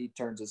little bit, he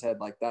turns his head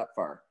like that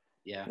far.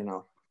 Yeah.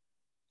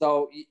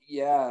 So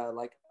yeah,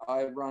 like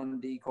I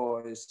run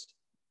decoys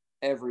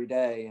every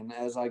day, and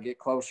as I get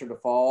closer to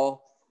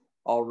fall,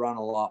 I'll run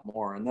a lot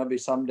more. And there'll be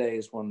some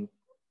days when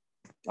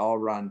I'll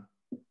run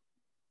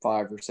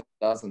 5 or 6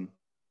 dozen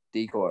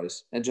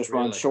decoys and just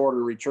run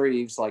shorter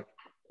retrieves, like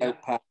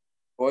out past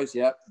decoys.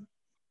 Yep.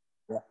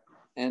 Yeah.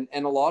 And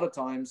a lot of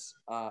times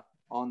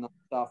on the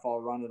stuff,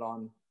 I'll run it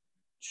on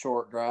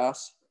short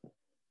grass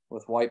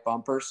with white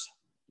bumpers.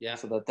 Yeah.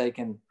 So that they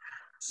can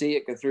see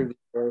it go through the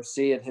air,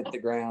 see it hit the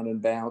ground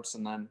and bounce,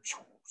 and then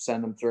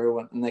send them through,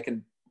 and they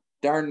can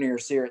darn near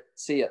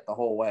see it the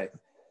whole way.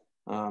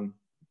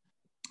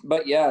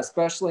 But yeah,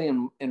 especially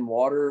in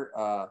water,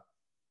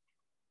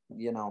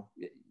 you know,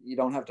 you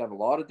don't have to have a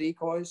lot of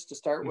decoys to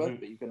start with,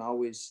 but you can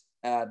always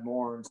add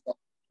more in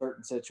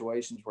certain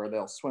situations where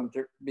they'll swim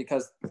through,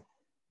 because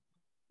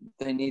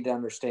they need to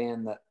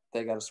understand that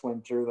they got to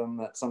swim through them,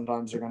 that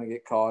sometimes they're going to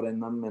get caught in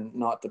them, and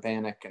not to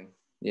panic. And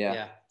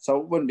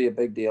so it wouldn't be a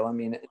big deal. I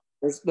mean,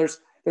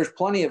 there's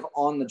plenty of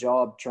on the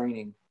job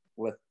training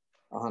with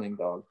a hunting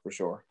dog for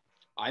sure.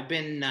 I've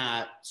been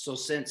so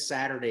since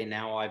Saturday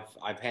now.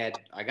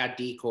 I got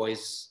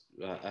decoys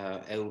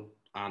out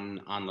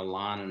on the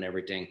lawn and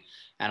everything,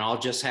 and I'll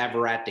just have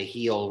her at the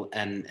heel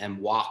and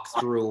walk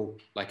through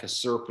like a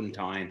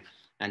serpentine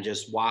and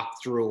just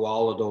walk through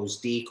all of those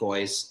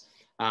decoys.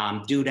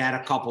 Do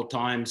that a couple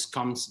times,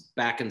 comes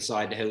back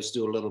inside the house,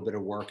 do a little bit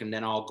of work, and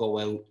then I'll go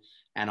out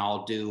and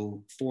I'll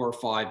do 4 or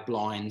 5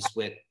 blinds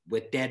with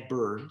dead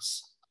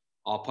birds.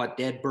 I'll put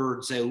dead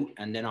birds out,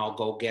 and then I'll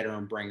go get her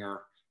and bring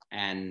her.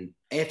 And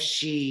if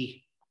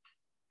she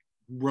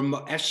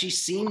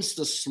seems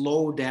to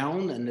slow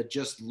down and to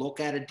just look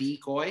at a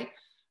decoy,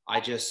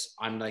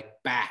 I'm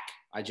like, back.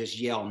 I just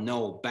yell,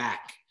 no,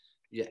 back.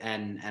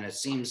 And it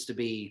seems to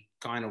be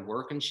kind of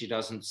working. She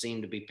doesn't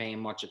seem to be paying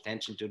much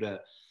attention to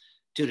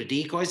the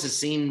decoys. It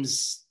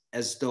seems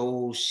as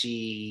though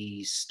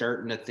she's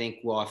starting to think,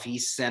 well, if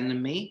he's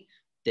sending me,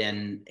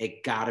 then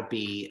it gotta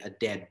be a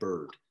dead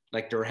bird.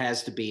 Like there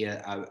has to be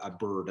a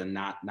bird and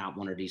not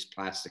one of these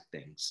plastic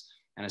things.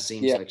 And it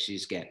seems like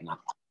she's getting it.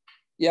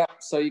 Yeah.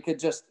 So you could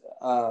just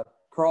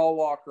crawl,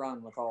 walk,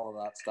 run with all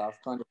of that stuff.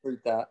 Kind of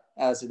treat that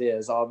as it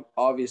is.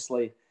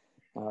 Obviously,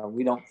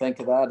 we don't think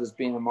of that as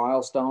being a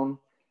milestone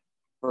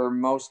for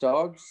most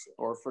dogs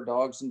or for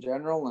dogs in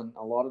general. And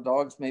a lot of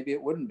dogs, maybe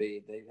it wouldn't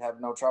be. They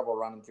have no trouble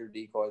running through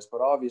decoys.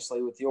 But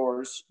obviously with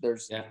yours,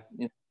 there's you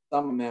know,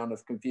 some amount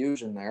of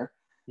confusion there.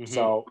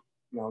 So,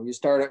 you know, you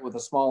start it with a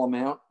small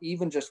amount,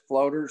 even just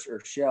floaters or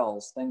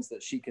shells, things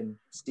that she can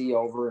see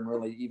over and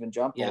really even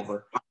jump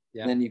over.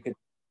 And then you could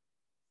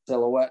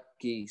silhouette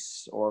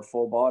geese or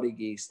full body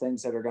geese,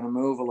 things that are going to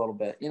move a little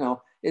bit. You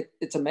know,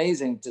 it's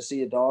amazing to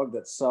see a dog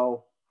that's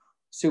so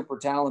super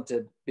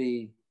talented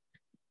be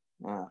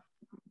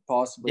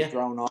possibly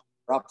thrown off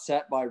or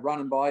upset by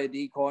running by a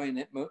decoy and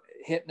it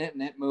hitting it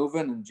and it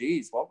moving. And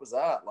geez, what was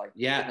that? Like,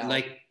 you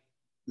know,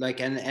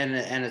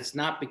 and it's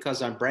not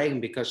because I'm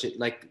bragging, because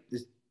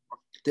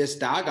this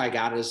dog I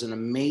got is an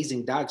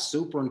amazing dog,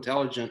 super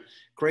intelligent,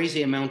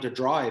 crazy amount of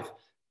drive.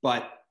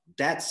 But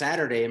that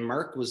Saturday, and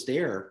Mark was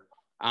there,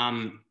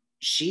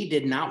 she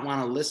did not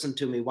want to listen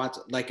to me.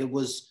 It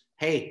was,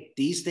 hey,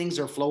 these things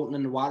are floating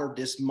in the water.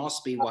 This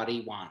must be what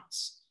he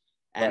wants.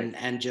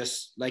 And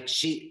just like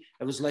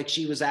it was like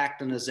she was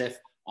acting as if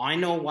I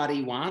know what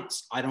he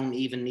wants. I don't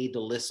even need to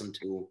listen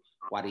to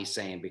what he's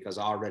saying because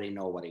I already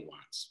know what he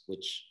wants,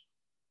 which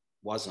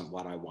wasn't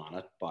what I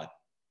wanted. But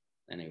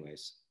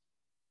anyways.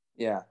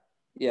 Yeah.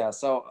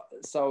 So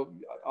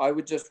I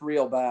would just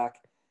reel back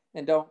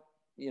and don't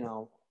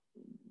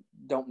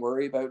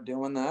worry about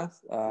doing that.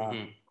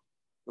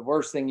 The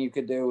worst thing you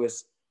could do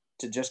is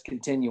to just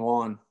continue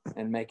on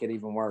and make it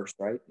even worse,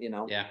 right? You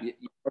know, you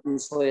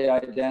obviously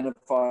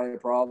identify a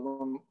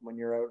problem when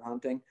you're out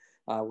hunting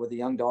with a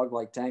young dog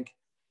like Tank.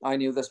 I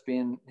knew this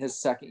being his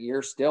second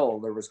year, still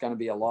there was going to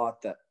be a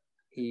lot that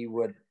he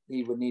would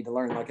need to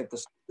learn. Like at the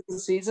start of the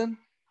season,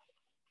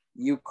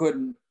 you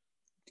couldn't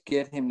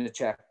get him to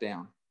check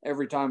down.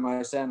 Every time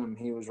I sent him,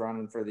 he was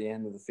running for the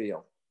end of the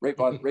field, right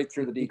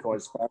through the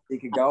decoys. He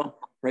could go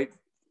right.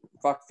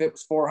 Fuck, if it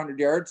was 400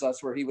 yards,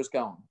 that's where he was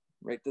going,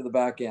 right to the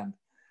back end.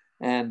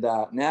 And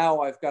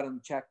now I've got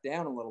him checked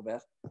down a little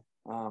bit,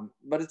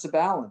 but it's a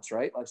balance,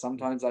 right? Like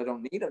sometimes I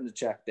don't need him to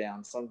check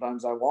down.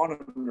 Sometimes I want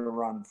him to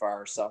run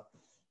far. So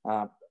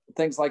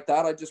things like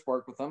that, I just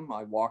work with him.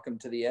 I walk him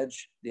to the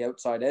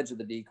outside edge of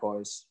the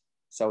decoys,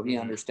 so he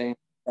understands.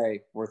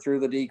 Hey, we're through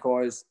the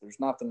decoys. There's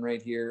nothing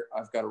right here.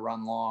 I've got to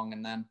run long,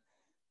 and then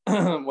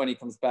when he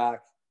comes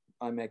back,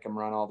 I make him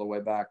run all the way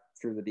back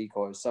through the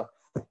decoys. So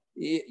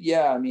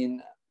yeah, I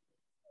mean,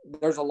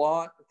 there's a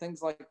lot of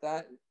things like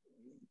that.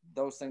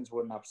 Those things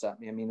wouldn't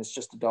upset me. I mean, it's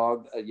just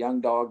a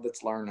young dog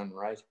that's learning,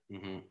 right?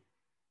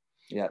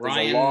 Yeah.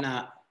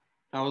 Ryan,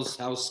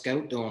 how's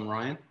Scout doing,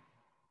 Ryan?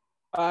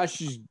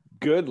 She's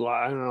good.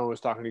 I don't know. I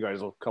was talking to you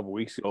guys a couple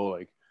weeks ago,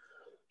 like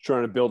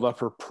trying to build up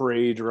her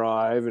prey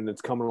drive, and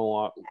it's coming a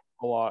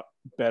lot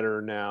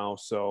better now.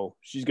 So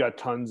she's got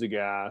tons of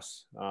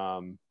gas.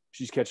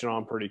 She's catching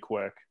on pretty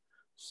quick.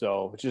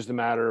 So it's just a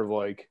matter of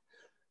like,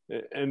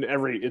 and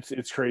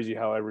it's crazy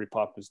how every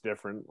pup is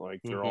different. Like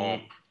they're all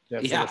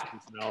have so much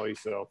personality.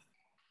 So,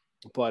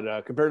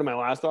 but compared to my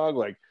last dog,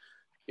 like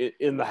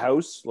in the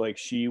house, like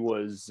she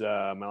was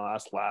my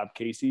last lab,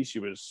 Casey. She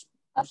was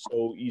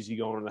so easy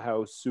going in the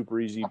house, super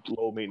easy,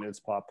 low maintenance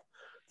pup.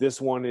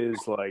 This one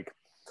is like,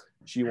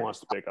 she wants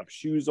to pick up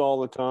shoes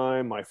all the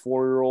time. My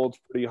 4-year-old's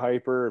pretty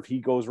hyper. If he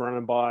goes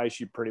running by,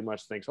 she pretty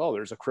much thinks, oh,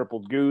 there's a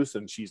crippled goose,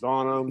 and she's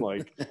on him.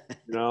 Like,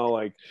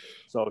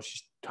 so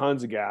she's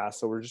tons of gas.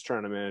 So we're just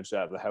trying to manage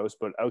that at the house.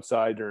 But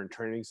outside during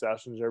training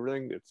sessions,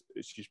 everything,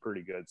 she's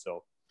pretty good.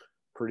 So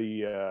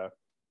pretty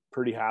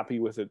happy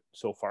with it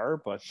so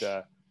far. But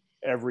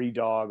every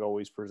dog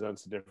always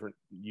presents a different,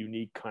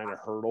 unique kind of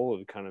hurdle.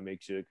 It kind of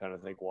makes you kind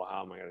of think, well,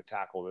 how am I going to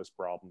tackle this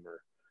problem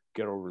or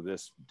get over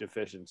this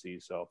deficiency?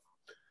 So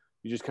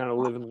you just kind of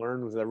live and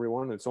learn with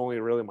everyone. It's only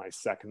really my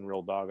second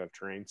real dog I've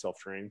trained,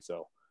 self-trained.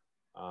 So,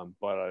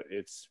 but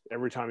it's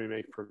every time you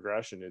make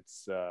progression, it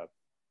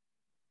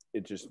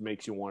just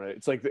makes you want to.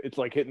 It's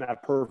like hitting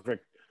that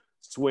perfect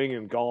swing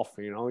in golf.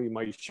 You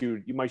might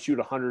shoot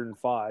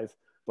 105,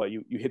 but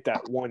you hit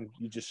that one.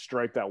 You just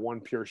strike that one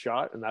pure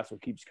shot, and that's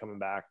what keeps coming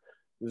back.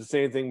 It's the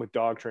same thing with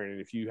dog training.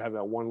 If you have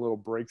that one little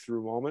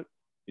breakthrough moment,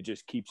 it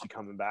just keeps you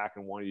coming back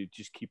and want you to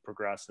just keep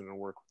progressing and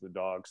work with the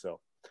dog. So.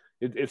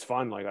 It's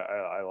fun. Like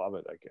I love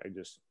it. I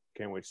just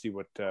can't wait to see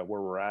where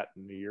we're at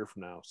in a year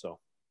from now. So,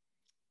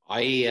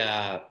 Dave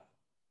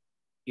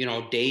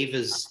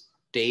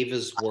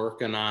is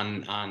working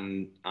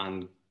on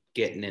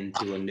getting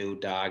into a new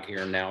dog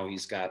here now.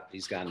 He's got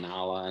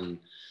Nala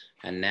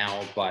and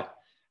now, but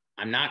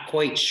I'm not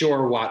quite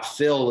sure what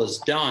Phil has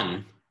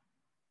done.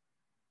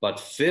 But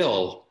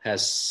Phil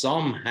has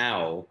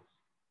somehow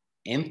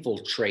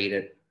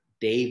infiltrated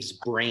Dave's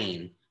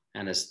brain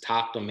and has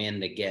talked him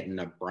into getting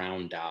a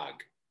brown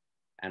dog.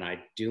 And how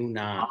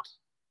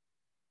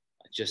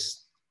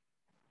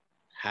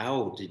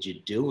did you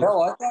do it?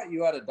 Well, I thought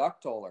you had a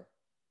duck toller.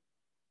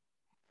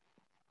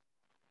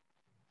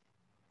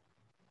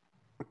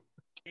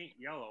 She ain't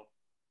yellow.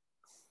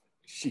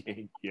 She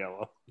ain't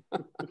yellow.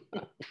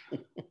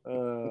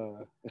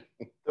 The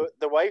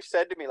wife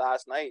said to me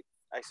last night,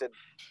 I said,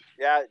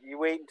 yeah, you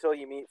wait until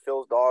you meet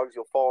Phil's dogs,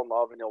 you'll fall in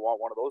love and you'll want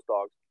one of those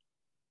dogs.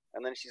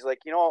 And then she's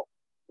like,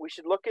 we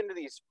should look into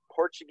these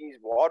Portuguese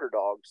water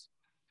dogs.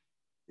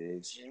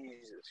 Jeez.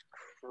 Jesus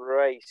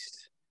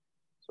Christ.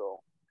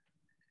 So,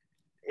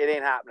 it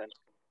ain't happening.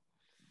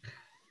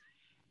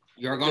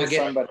 You're going to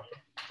get...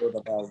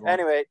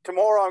 Anyway,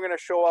 tomorrow I'm going to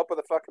show up with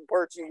a fucking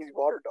Portuguese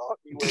water dog.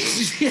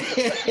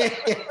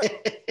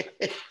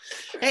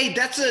 Hey,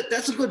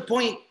 that's a good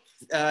point.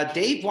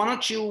 Dave, why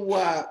don't you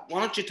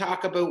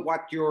talk about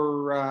what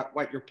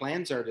your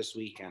plans are this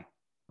weekend?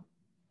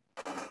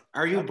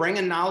 Are you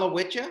bringing Nala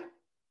with you?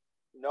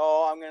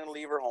 No, I'm going to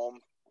leave her home.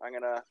 I'm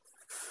going to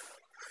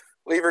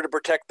leave her to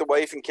protect the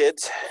wife and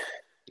kids.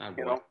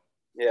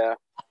 Yeah.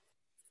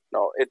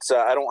 No, it's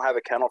I don't have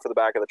a kennel for the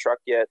back of the truck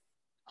yet,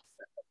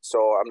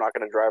 so I'm not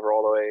going to drive her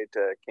all the way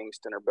to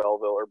Kingston or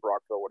Belleville or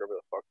Brockville,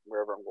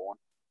 wherever I'm going.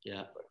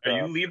 Yeah. Are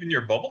you leaving your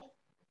bubble?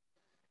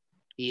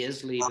 He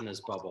is leaving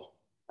his bubble.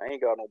 I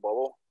ain't got no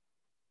bubble.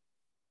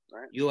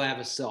 Right. You have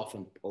a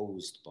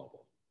self-imposed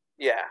bubble.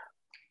 Yeah.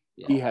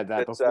 He had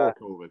that before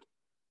COVID.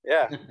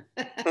 Yeah.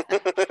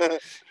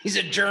 He's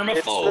a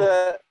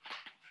germaphobe.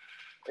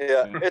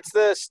 It's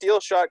the steel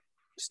shot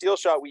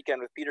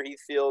weekend with Peter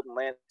Heathfield and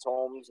Lance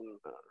Holmes and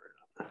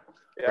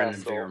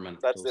Brendan Veerman.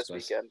 That's this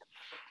weekend.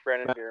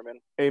 Brendan Veerman.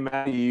 Hey,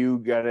 Matty, you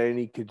got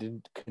any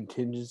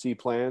contingency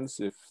plans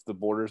if the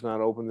border's not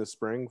open this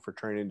spring for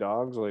training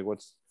dogs? Like,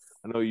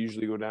 I know you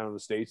usually go down to the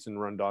States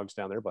and run dogs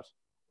down there, but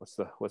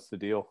what's the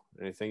deal?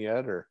 Anything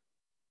yet, or?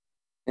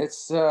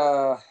 It's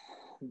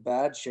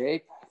bad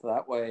shape.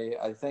 That way,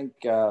 I think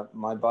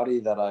my buddy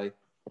that I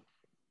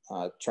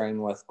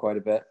train with quite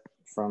a bit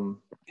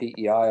from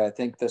PEI, I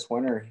think this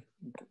winter,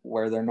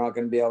 where they're not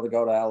going to be able to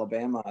go to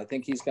Alabama, I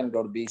think he's going to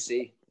go to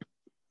BC.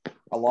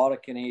 A lot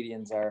of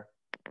Canadians are.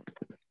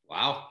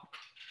 Wow.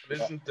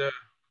 Doesn't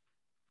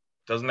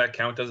that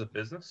count as a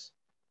business,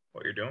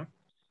 what you're doing?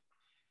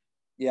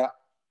 Yeah.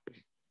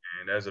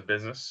 And as a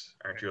business,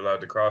 aren't you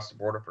allowed to cross the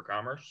border for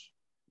commerce?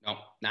 No,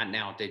 not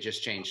now. They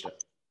just changed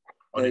it.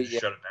 Oh, they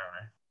just shut it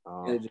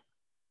down, eh?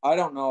 I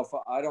don't know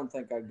I don't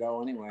think I'd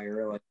go anyway,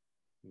 really.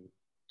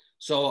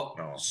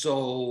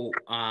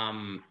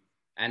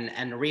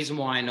 And the reason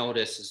why I know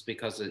this is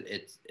because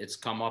it's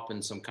come up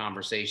in some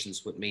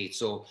conversations with me.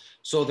 So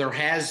there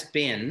has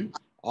been,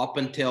 up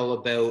until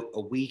about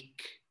a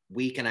week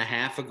and a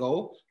half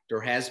ago,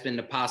 there has been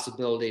the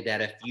possibility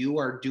that if you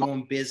are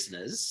doing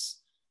business,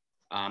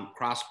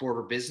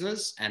 cross-border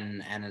business,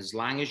 and as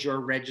long as you're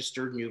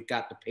registered and you've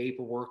got the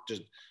paperwork to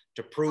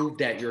prove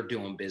that you're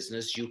doing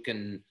business, you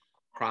can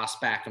cross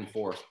back and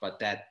forth. But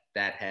that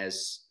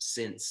has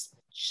since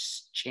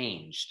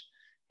changed,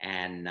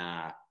 and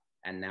now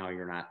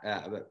you're not.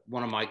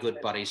 One of my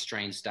good buddies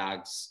trains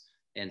dogs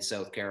in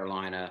South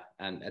Carolina,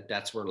 and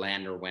that's where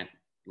Lander went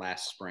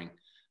last spring.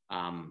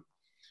 And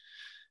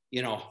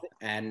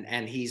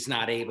he's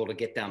not able to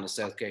get down to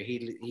South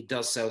Carolina. He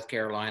does South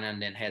Carolina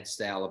and then heads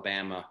to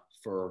Alabama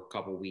for a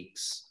couple of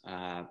weeks.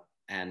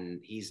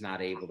 and he's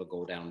not able to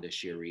go down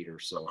this year either.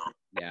 So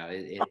yeah,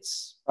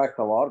 it's affect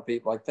a lot of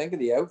people. Like, think of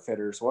the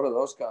outfitters. What are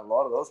those guys? A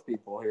lot of those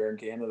people here in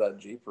Canada,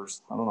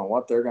 jeepers. I don't know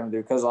what they're going to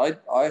do, because I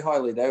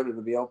highly doubt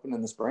it'll be open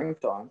in the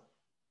springtime.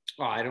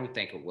 Oh, I don't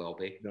think it will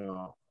be.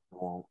 No, it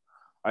won't.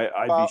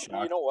 I'd be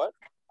shocked. You know what?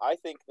 I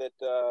think that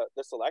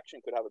this election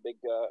could have a big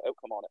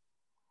outcome on it.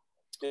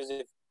 Because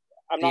if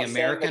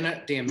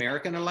the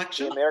American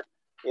election,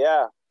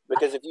 yeah.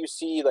 Because if you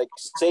see, like,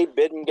 say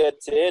Biden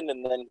gets in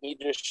and then he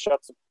just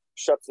shuts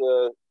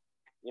the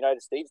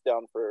United States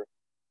down for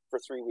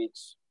 3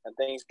 weeks and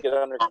things get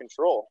under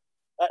control.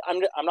 I'm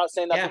not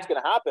saying that's what's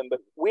going to happen, but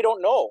we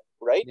don't know,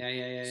 right?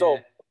 Yeah. So,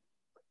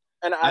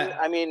 and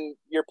I mean,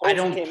 your post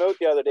came out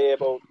the other day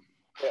about.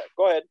 Yeah,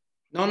 go ahead.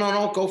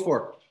 No, go for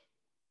it.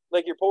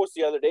 Like your post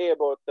the other day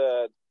about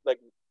like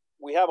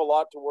we have a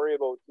lot to worry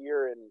about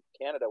here in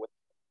Canada with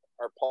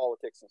our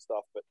politics and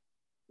stuff, but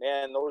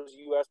man, those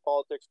U.S.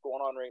 politics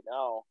going on right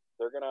now,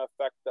 they're going to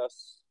affect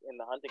us in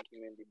the hunting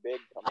community big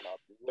coming up.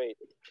 Wait.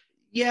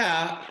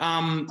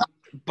 Yeah,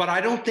 but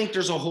I don't think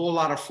there's a whole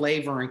lot of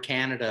flavor in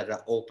Canada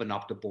to open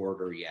up the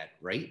border yet,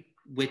 right?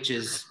 Which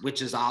is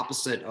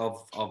opposite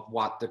of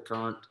what the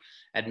current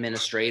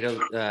administration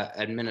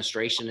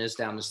is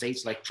down the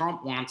States. Like,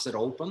 Trump wants it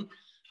open.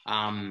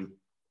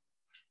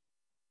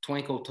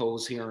 Twinkle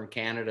Toes here in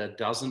Canada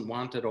doesn't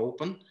want it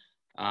open.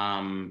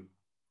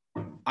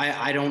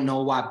 I don't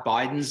know what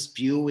Biden's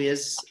view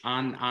is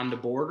on the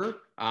border,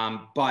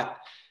 but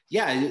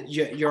yeah,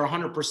 you're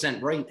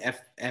 100% right.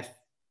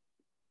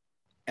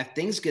 If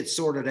things get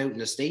sorted out in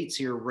the States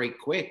here right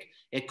quick,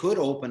 it could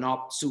open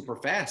up super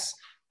fast.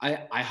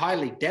 I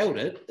highly doubt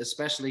it,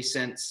 especially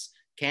since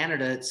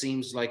Canada, it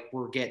seems like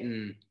we're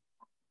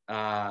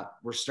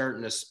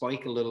starting to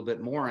spike a little bit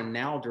more, and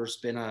now there's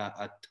been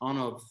a ton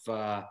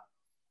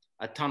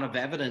of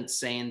evidence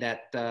saying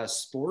that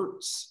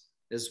sports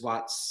is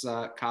what's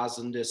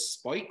causing this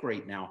spike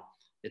right now.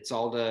 It's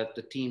all the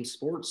team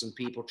sports and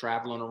people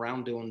traveling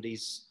around doing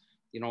these,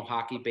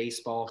 hockey,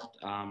 baseball,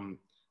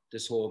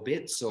 this whole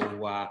bit.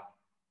 So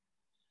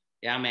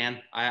yeah,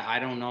 man, I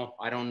don't know.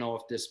 I don't know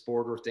if this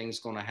border thing's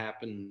going to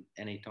happen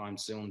anytime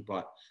soon,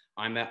 but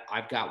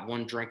I've got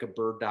one drink of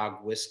Bird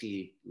Dog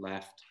whiskey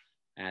left,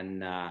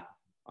 and I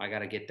got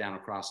to get down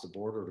across the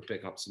border to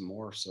pick up some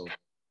more. So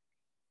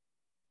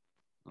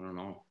I don't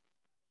know.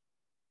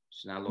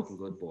 It's not looking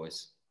good,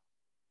 boys.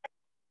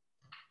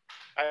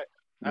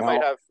 I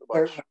might have a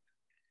bunch.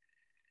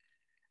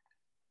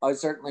 I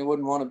certainly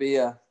wouldn't want to be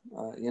I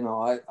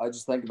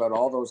just think about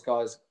all those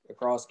guys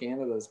across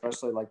Canada,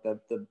 especially like the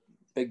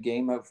big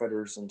game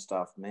outfitters and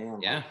stuff, man.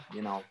 Yeah.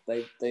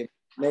 Like, they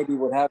maybe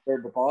would have their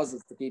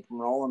deposits to keep them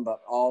rolling,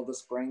 but all the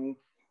spring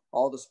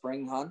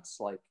hunts,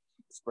 like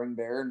spring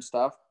bear and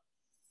stuff.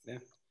 Yeah.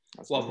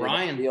 Well,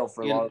 Ryan, deal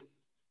for a lot.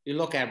 You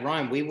look at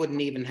Ryan, we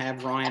wouldn't even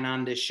have Ryan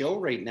on this show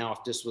right now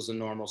if this was a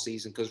normal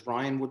season, because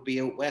Ryan would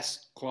be out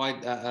west,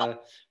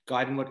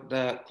 guiding with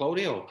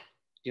Claudio,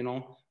 Yeah,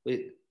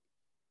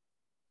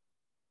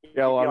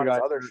 a lot of guys.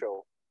 Other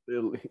show.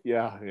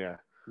 Yeah.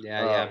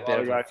 Bit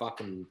of a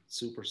fucking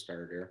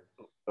superstar there.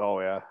 Oh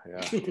yeah.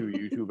 2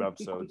 YouTube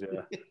episodes.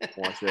 Yeah,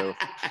 watch out.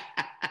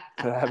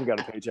 I haven't got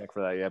a paycheck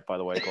for that yet, by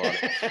the way,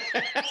 Claudio.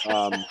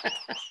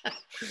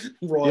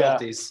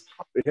 Royalties.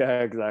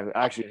 Yeah, exactly.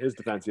 Actually, in his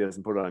defense, he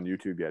hasn't put it on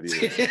YouTube yet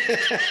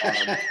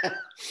either.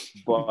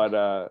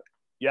 But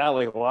yeah,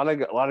 like a lot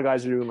of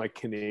guys are doing like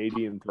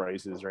Canadian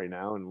prices right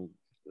now,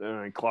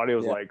 and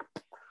Claudio's like,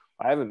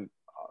 I haven't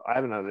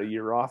had a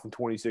year off in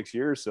 26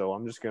 years, so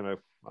I'm just gonna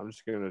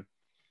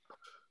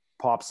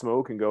pop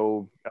smoke and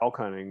go elk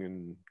hunting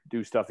and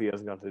do stuff he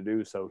hasn't got to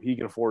do, so he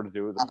can afford to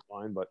do it. That's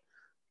fine, but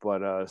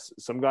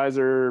some guys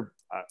are.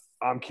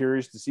 I'm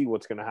curious to see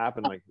what's going to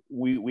happen. Like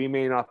we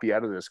may not be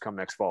out of this come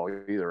next fall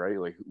either, right?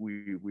 Like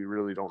we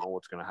really don't know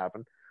what's going to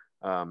happen.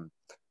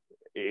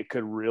 It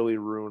could really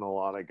ruin a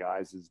lot of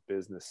guys'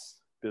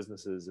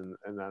 businesses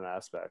in that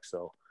aspect.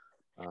 So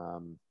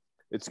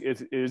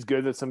it is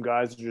good that some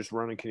guys are just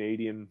running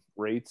Canadian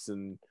rates,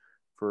 and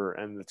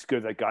it's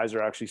good that guys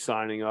are actually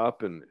signing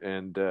up and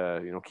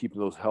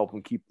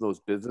helping keep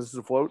those businesses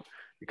afloat.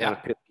 It kind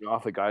of pissed me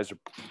off that guys are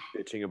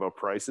bitching about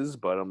prices,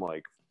 but I'm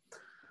like,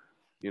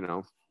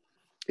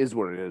 is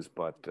what it is.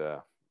 But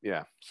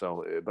yeah,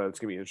 so but it's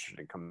gonna be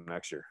interesting come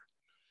next year.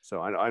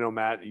 So I know,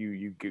 Matt,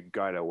 you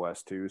guide out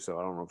west too, so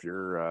I don't know if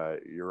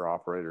your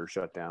operator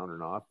shut down or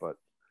not, but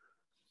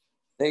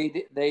they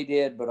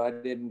did, but I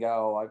didn't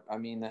go. I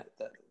mean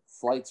the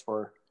flights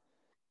were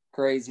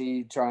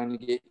crazy, trying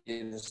to get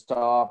you to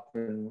stop,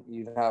 and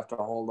you'd have to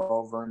hold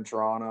over in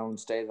Toronto and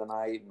stay the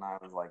night. And I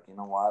was like, you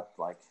know what?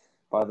 Like,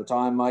 by the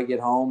time I get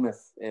home,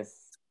 if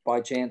by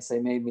chance they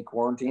made me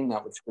quarantine,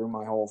 that would screw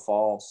my whole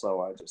fall.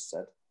 So I just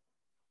said,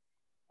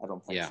 I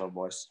don't think so,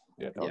 boys.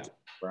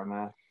 Where I'm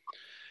at.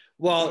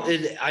 Well,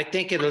 I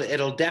think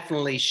it'll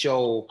definitely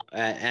show,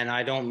 and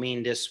I don't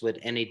mean this with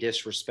any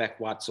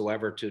disrespect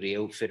whatsoever to the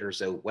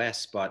outfitters out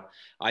west, but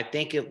I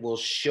think it will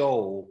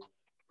show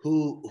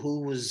who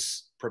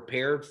was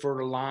prepared for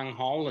the long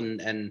haul.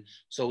 And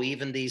so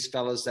even these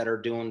fellas that are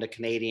doing the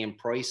Canadian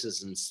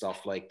prices and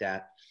stuff like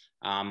that,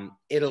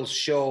 it'll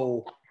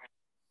show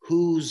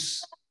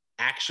who's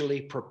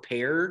actually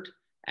prepared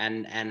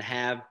and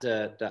have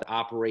the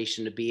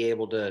operation to be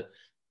able to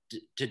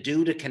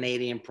do the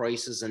Canadian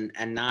prices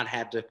and not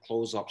have to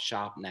close up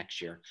shop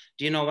next year.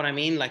 Do you know what I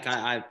mean? Like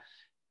I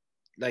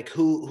like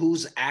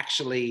who's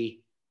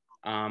actually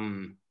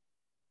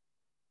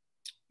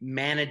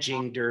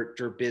managing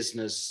their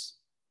business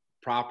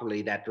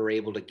properly, that they're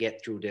able to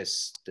get through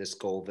this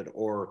COVID,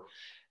 or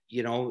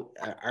you know,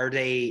 are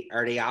they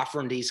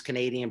offering these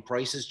Canadian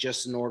prices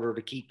just in order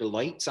to keep the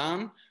lights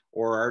on,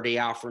 or are they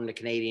offering the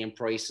Canadian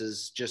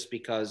prices just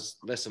because,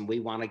 listen, we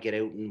want to get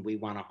out and we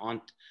want to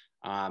hunt,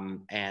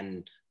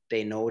 and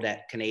they know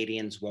that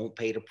Canadians won't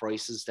pay the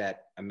prices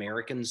that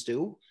Americans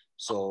do,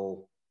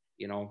 so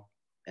you know,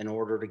 in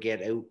order to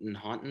get out and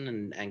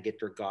hunting and get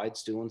their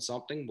guides doing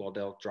something, well,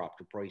 they'll drop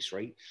the price,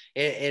 right?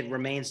 It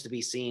remains to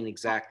be seen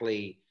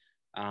exactly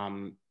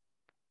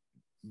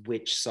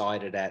which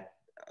side of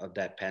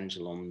that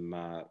pendulum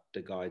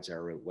the guides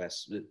are out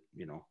west,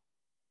 you know.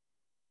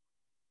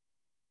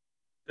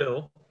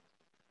 Phil,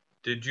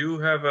 did you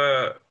have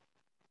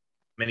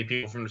many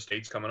people from the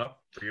States coming up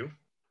for you?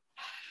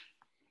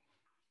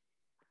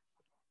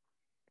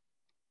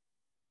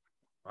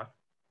 What?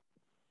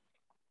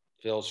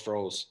 Phil's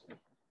froze.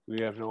 We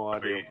have no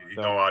audio.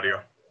 No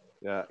audio.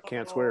 Yeah,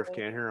 can't swear if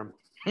can't hear him.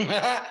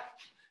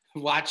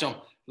 Watch him.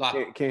 Look.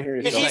 Can't hear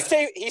you.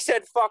 He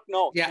said fuck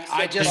no. Yeah,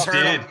 I just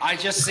heard him. I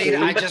just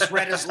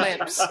read his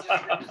lips.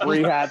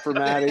 Free hat for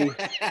Maddie.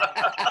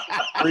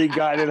 Free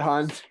guided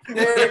hunt.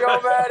 There you go,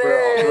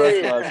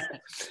 Maddie.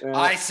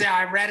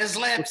 I read his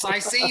lips. I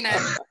seen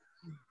it.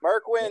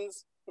 Mark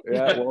wins.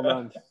 Yeah, well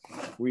done.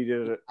 We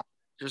did it.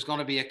 There's going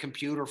to be a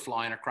computer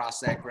flying across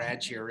that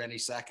garage here any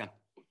second.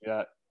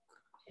 Yeah.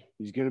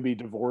 He's going to be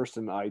divorced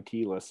in the IT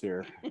list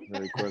here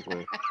very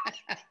quickly.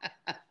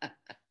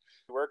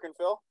 You working,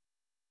 Phil?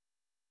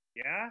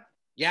 Yeah?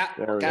 Yeah,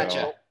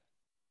 gotcha.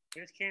 I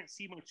just can't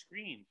see my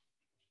screen.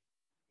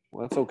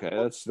 Well, that's okay.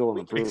 That's still an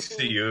We improvement. can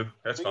see you.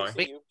 That's fine.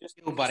 Just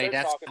you, buddy.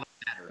 That's all that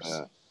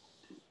matters.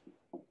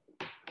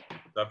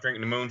 Stop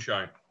drinking the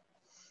moonshine.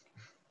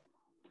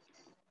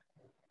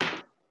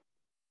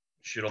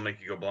 Shit'll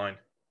make you go blind.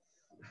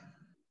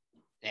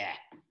 Yeah.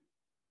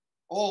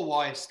 Old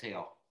wives'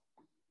 tale.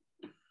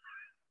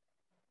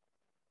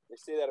 They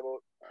say that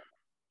about.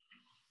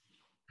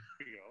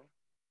 Here you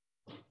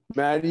go.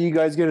 Matt, do you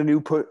guys get a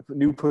new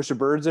push of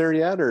birds there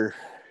yet, or?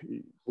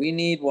 We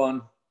need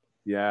one.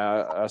 Yeah,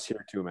 us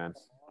here too, man.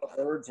 A lot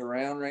of birds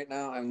around right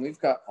now, and we've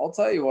got. I'll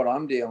tell you what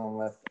I'm dealing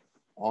with.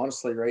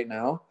 Honestly, right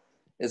now,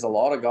 is a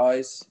lot of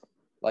guys.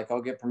 Like,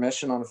 I'll get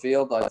permission on a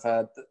field. I've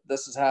had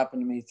this has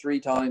happened to me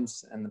 3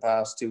 times in the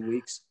past 2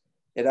 weeks.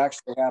 It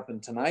actually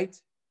happened tonight.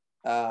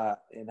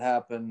 It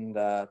happened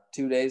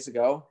 2 days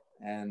ago,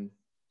 and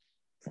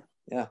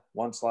yeah,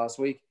 once last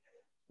week.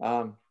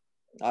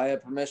 I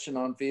have permission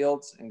on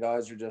fields, and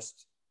guys are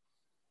just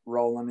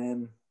rolling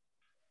in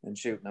and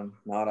shooting them,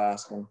 not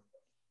asking.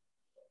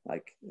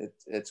 Like,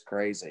 it's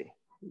crazy.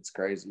 It's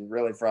crazy.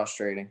 Really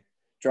frustrating.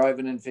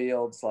 Driving in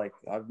fields, like,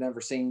 I've never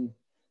seen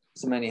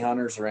so many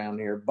hunters around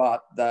here.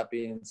 But that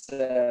being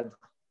said,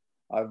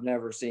 I've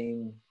never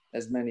seen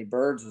as many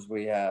birds as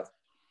we have.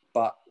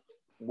 But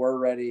we're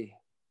ready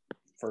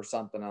for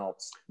something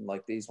else.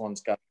 Like, these ones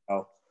got to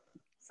go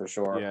for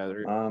sure. Yeah,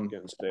 they're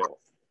getting stale.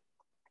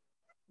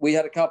 We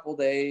had a couple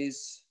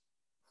days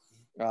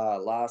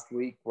last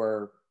week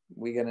where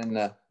we get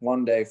into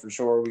one day for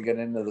sure. We get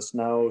into the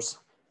snows,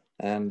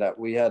 and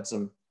we had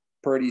some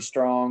pretty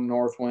strong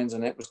north winds,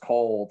 and it was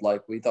cold.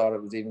 Like, we thought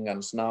it was even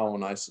going to snow.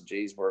 And I said,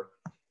 geez, we're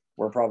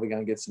probably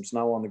going to get some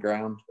snow on the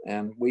ground.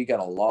 And we got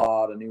a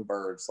lot of new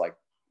birds, like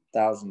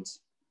thousands.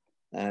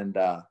 And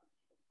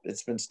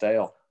it's been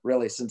stale.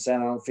 Really, since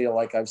then, I don't feel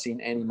like I've seen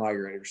any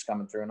migrators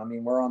coming through. And I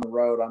mean, we're on the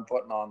road. I'm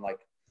putting on like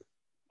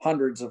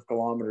hundreds of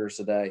kilometers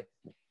a day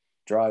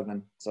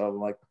driving. So,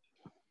 like,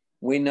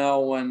 we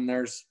know when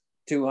there's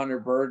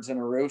 200 birds in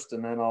a roost,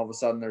 and then all of a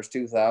sudden there's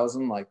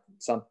 2,000, like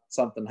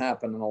something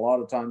happened. And a lot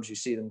of times you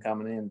see them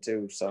coming in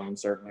too. So in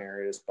certain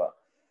areas, but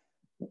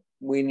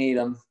we need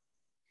them.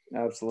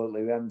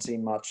 Absolutely. We haven't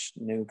seen much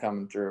new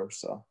coming through.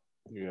 So,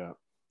 yeah.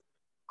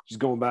 Just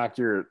going back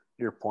to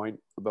your point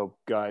about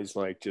guys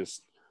like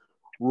just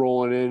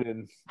rolling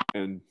in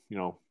and you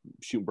know,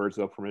 shooting birds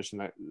without permission,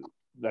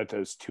 that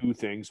does 2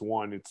 things.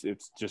 One,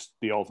 it's just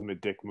the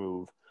ultimate dick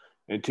move,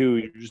 and 2,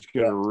 you're just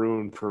gonna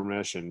ruin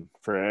permission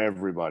for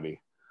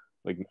everybody.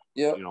 Like,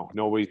 you know,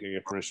 nobody's gonna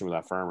get permission with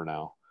that farmer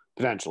now,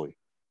 potentially.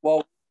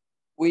 Well,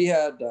 we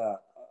had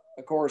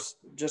of course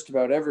just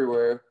about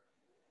everywhere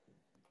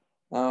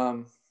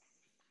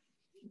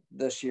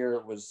this year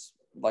it was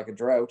like a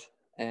drought,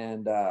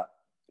 and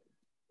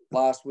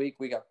last week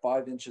we got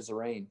 5 inches of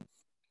rain.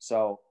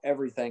 So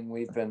everything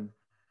we've been,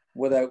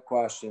 without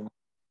question,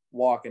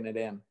 walking it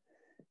in.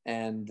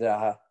 And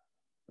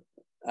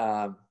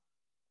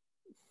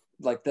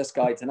like this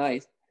guy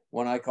tonight,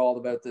 when I called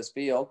about this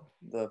field,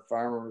 the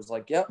farmer was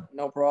like, "Yep,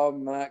 no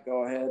problem, Matt.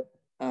 Go ahead.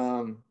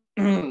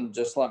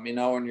 Just let me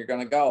know when you're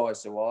going to go." I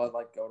said, "Well, I'd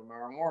like to go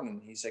tomorrow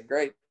morning." He said,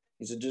 "Great."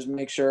 He said, "Just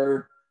make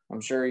sure,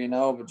 I'm sure you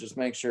know, but just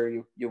make sure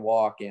you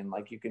walk in.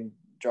 Like, you can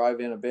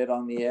drive in a bit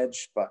on the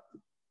edge, but,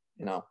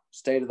 you know,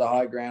 stay to the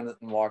high ground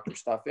and walk your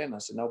stuff in." I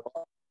said, "No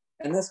problem."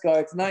 And this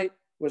guy tonight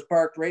was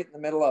parked right in the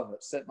middle of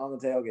it, sitting on the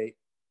tailgate,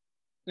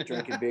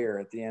 drinking beer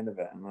at the end of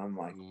it. And I'm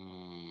like,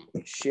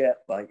 shit,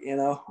 like, you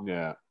know?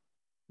 Yeah.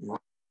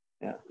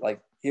 Yeah,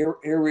 like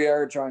here we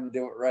are trying to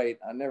do it right.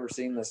 I've never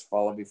seen this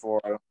fella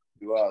before. I don't know who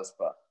he was,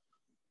 but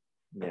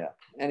yeah.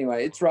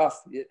 Anyway, it's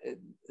rough.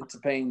 It's a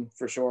pain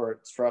for sure.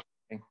 It's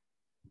frustrating.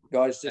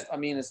 Guys, just, I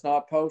mean, it's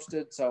not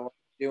posted, so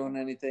doing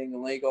anything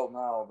illegal,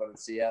 no, but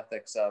it's the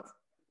ethics of,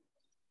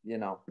 you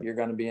know, you're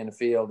going to be in the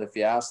field. If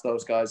you ask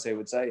those guys, they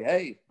would say,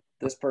 "Hey,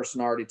 this person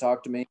already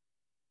talked to me.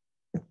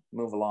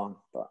 Move along."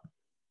 But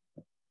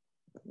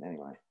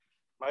anyway.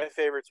 My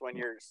favorite's when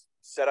you're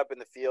set up in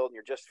the field and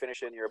you're just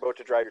finishing, you're about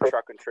to drive your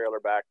truck and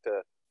trailer back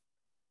to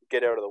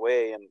get out of the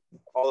way, and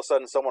all of a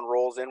sudden someone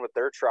rolls in with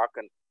their truck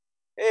and,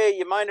 "Hey,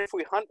 you mind if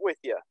we hunt with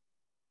you?"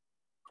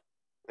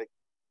 Like,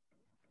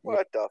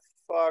 what the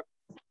fuck?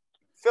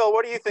 Phil,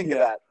 what do you think of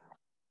that?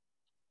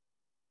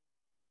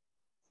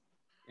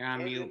 You're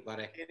on mute,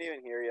 buddy. Can't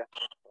even hear you.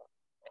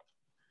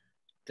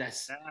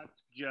 That's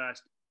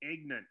just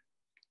ignorant.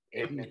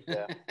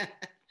 Yeah.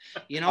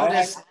 You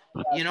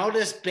know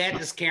this bet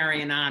is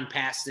carrying on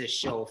past this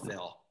show,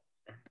 Phil.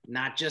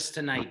 Not just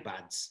tonight,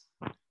 buds.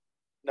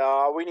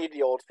 No, we need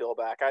the old Phil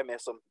back. I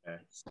miss him. As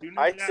soon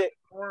as that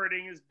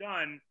recording is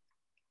done,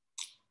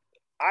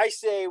 I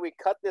say we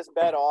cut this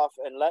bet off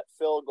and let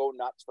Phil go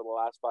nuts for the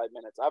last 5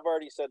 minutes. I've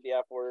already said the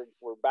F word.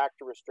 We're back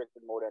to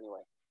restricted mode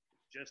anyway.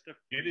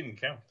 You didn't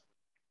count.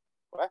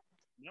 What?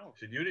 No. I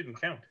said you didn't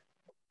count.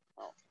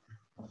 Oh.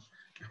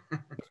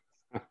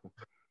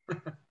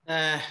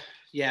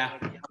 Yeah.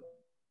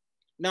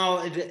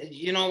 No,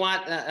 you know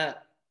what? I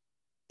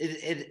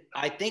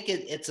think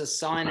it's a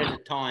sign of the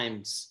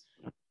times,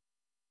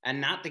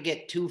 and not to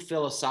get too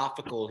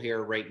philosophical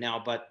here right now,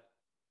 but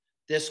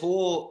this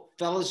whole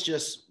fellas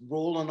just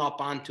rolling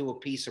up onto a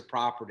piece of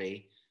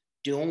property,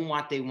 doing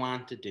what they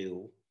want to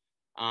do,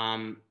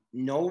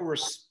 no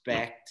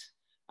respect,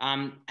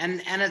 and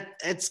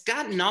it's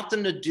got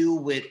nothing to do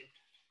with.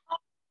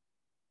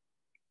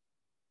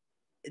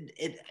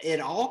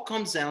 It all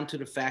comes down to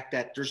the fact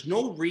that there's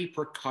no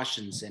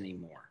repercussions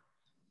anymore,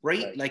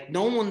 right? Like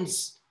no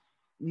one's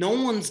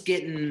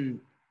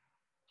getting,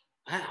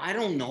 I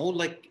don't know,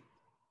 like,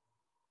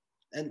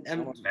 and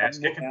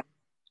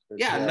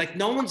yeah, like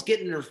no one's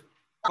getting their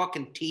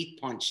fucking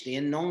teeth punched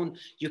in. No one,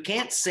 you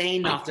can't say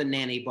nothing to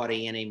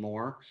anybody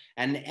anymore.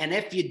 And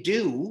if you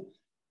do,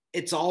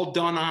 it's all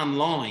done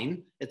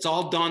online. It's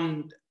all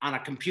done on a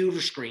computer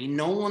screen.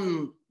 No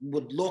one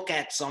would look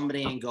at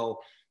somebody and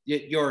go,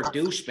 "You're a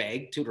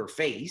douchebag," to their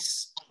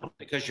face,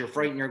 because you're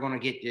frightened you're going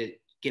to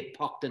get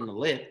pucked in the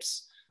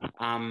lips.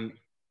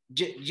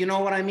 You know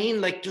what I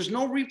mean? Like, there's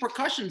no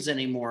repercussions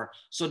anymore.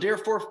 So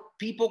therefore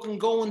people can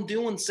go and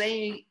do and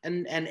say,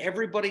 and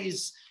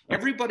everybody's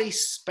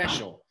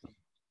special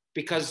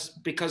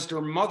because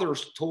their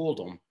mothers told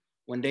them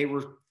when they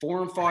were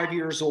 4 and 5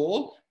 years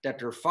old that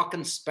they're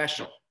fucking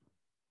special.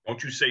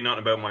 Don't you say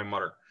nothing about my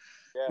mother.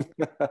 Yeah.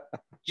 Do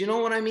you know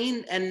what I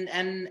mean?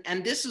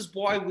 And this is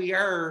why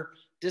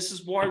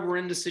we're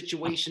in the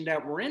situation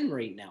that we're in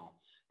right now.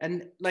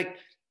 And like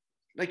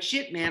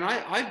shit, man,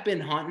 I've been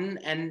hunting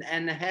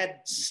and had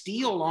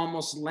steel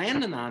almost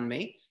landing on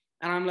me.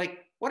 And I'm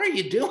like, what are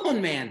you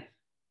doing, man?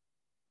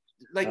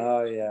 Like,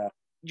 oh yeah,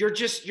 you're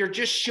just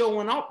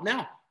showing up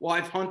now. Well,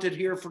 I've hunted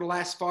here for the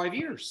last 5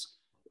 years.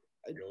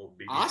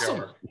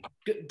 Awesome.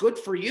 Good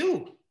for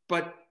you.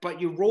 But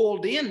you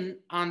rolled in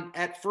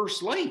at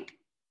first light.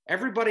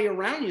 Everybody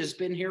around you has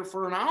been here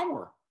for an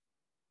hour.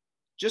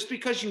 Just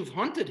because you've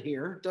hunted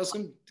here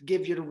doesn't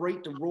give you the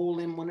right to roll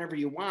in whenever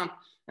you want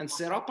and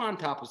set up on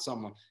top of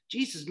someone.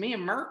 Jesus, me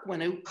and Mark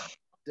went out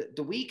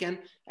the weekend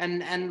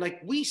and like,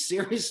 we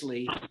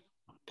seriously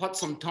put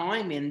some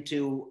time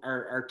into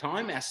our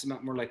time estimate.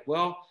 And we're like,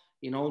 well,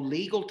 you know,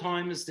 legal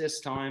time is this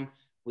time.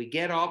 We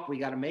get up, we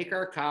got to make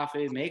our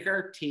coffee, make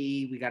our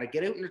tea. We got to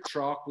get out in the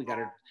truck. We got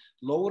to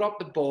load up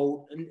the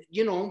boat. And,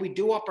 you know, we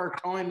do up our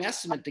time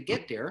estimate to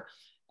get there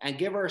and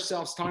give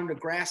ourselves time to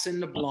grass in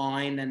the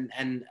blind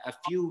and a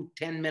few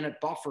 10-minute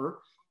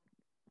buffer.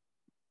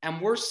 And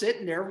we're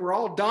sitting there, we're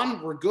all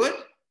done, we're good.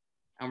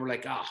 And we're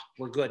like,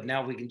 we're good.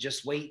 Now we can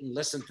just wait and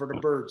listen for the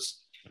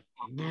birds.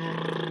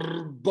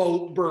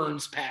 Boat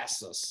burns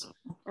past us.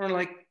 We're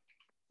like,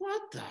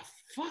 what the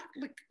fuck?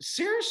 Like,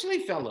 seriously,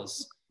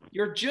 fellas,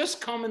 you're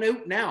just coming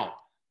out now.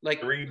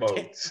 Like 3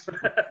 boats.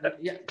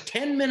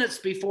 10 minutes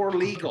before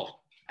legal.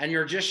 And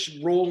you're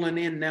just rolling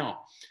in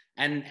now.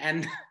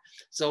 And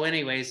so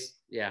anyways,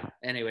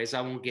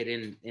 I won't get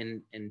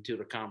into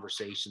the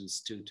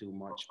conversations too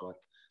much, but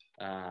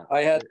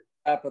I had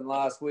happen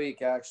last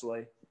week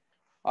actually.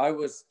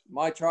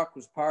 My truck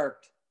was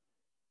parked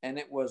and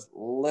it was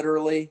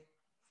literally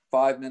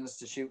 5 minutes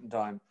to shooting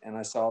time, and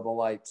I saw the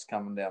lights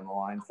coming down the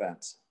line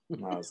fence.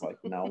 And I was like,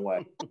 no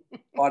way.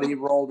 Buddy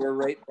rolled her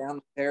right down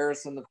the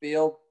terrace in the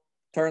field,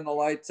 turned the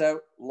lights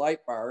out, light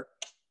bar,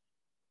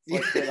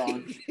 flipped it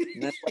on.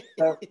 And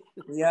then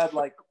he had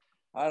like,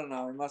 I don't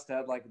know, he must have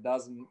had like a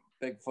dozen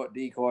Bigfoot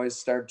decoys,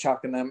 started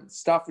chucking them.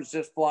 Stuff was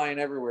just flying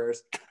everywhere.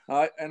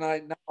 And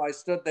I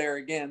stood there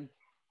again,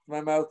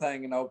 my mouth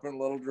hanging open, a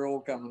little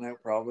drool coming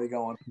out, probably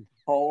going,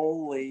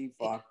 holy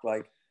fuck,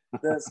 like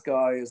this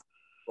guy is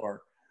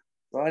poor.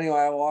 So anyway,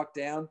 I walked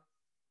down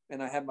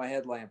and I had my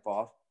headlamp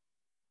off.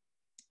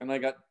 And I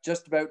got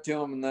just about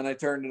to him, and then I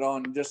turned it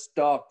on and just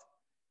stopped.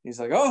 He's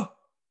like, oh,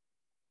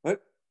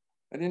 what?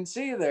 I didn't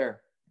see you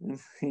there. And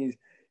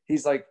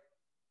he's like,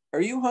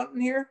 are you hunting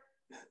here?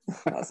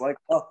 I was like,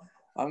 oh,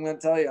 I'm going to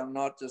tell you, I'm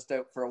not just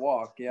out for a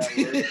walk. Yeah.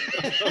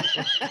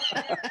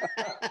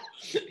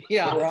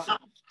 Yeah.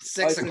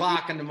 6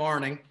 o'clock in the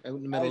morning, out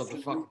in the middle of the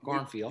fucking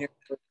cornfield.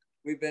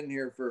 We've been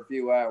here for a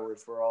few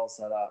hours. We're all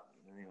set up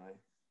anyway.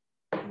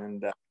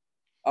 And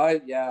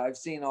I've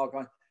seen all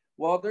kinds.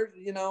 Well, there's,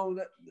 it's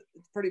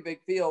a pretty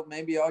big field.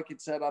 Maybe I could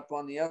set up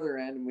on the other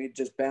end and we'd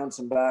just bounce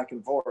them back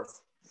and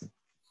forth.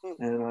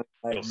 And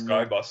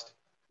sky bust.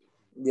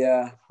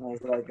 Yeah, I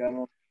was like, I don't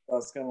know if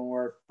that's gonna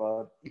work,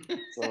 but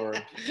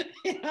sorry.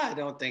 I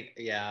don't think.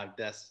 Yeah,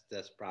 that's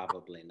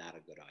probably not a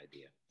good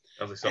idea.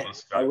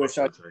 I wish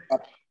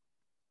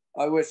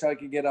I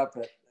could get up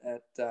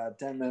at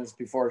 10 minutes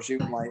before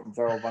shooting light and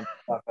throw a bunch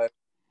of stuff out.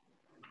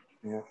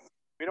 Yeah.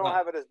 We don't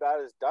have it as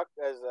bad as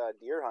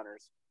deer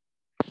hunters.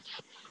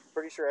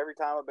 Pretty sure every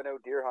time I've been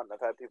out deer hunting,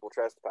 I've had people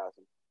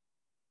trespassing.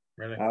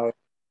 Really?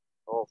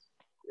 Oh,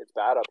 it's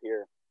bad up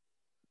here.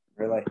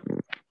 Really?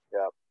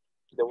 Yeah.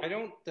 I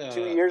don't.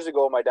 2 years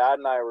ago, my dad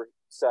and I were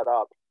set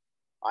up.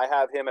 I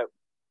have him at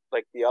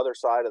like the other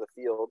side of the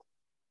field,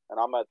 and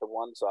I'm at the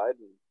one side,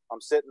 and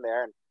I'm sitting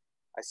there, and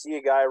I see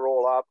a guy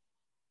roll up,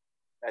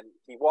 and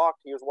he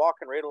was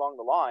walking right along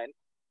the line,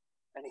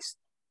 and he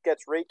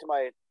gets right to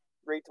my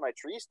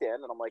tree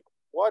stand, and I'm like,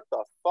 what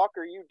the fuck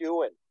are you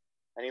doing?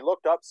 And he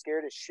looked up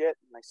scared as shit,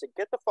 and I said,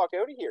 get the fuck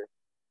out of here.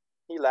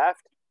 He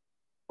left.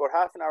 About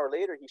half an hour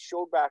later, he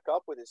showed back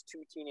up with his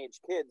 2 teenage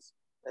kids,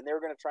 and they were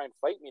going to try and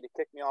fight me to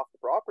kick me off the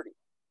property.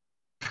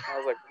 I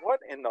was like,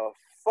 what in the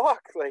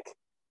fuck? Like,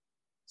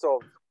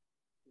 so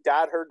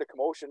Dad heard the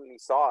commotion and he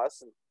saw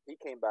us and he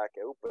came back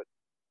out, but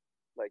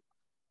like,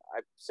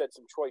 I said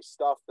some choice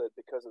stuff that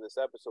because of this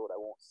episode I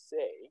won't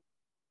say,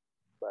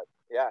 but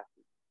yeah,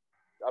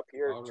 up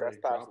here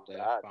trespassing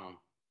bad.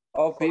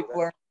 Oh,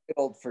 people are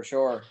killed for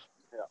sure.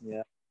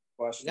 Yeah.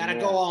 You gotta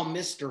go all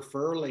Mr.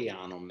 Furley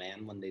on them,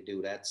 man, when they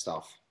do that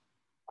stuff.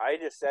 I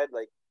just said,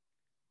 like,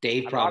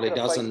 Dave probably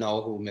doesn't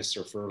know who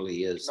Mr.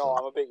 Furley is. No,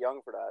 I'm a bit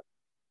young for that.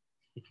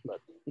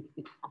 But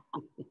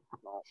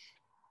no.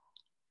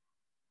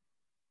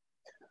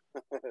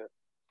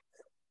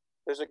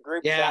 There's a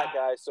group chat,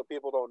 guys, so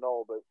people don't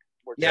know, but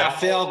we're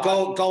Phil,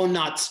 go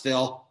nuts,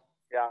 Phil.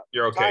 Yeah.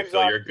 You're okay,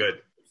 Phil. You're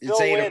good.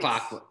 It's 8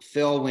 o'clock.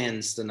 Phil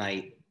wins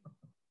tonight.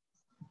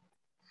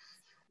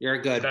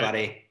 You're good,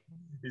 buddy.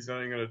 He's not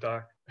even going to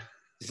talk.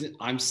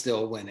 I'm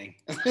still winning.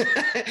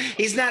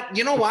 He's not.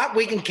 You know what?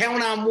 We can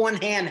count on one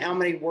hand how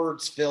many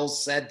words Phil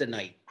said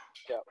tonight.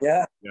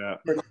 Yeah.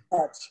 Pretty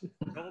much.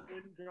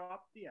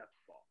 Drop the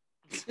F-ball.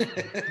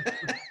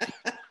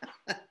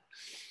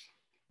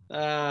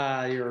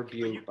 You're a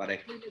beaut, buddy.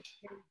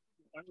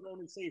 I would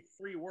only say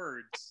 3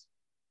 words.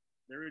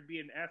 There would be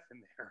an F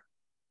in there.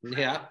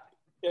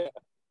 Yeah.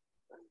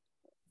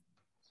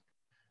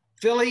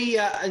 Philly,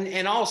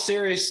 in all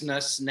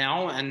seriousness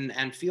now,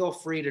 and feel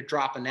free to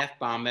drop an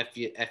F-bomb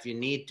if you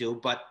need to,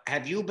 but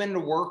have you been to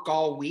work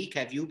all week?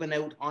 Have you been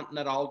out hunting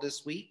at all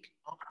this week?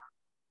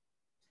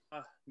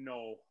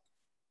 No.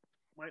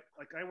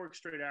 I work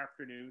straight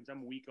afternoons.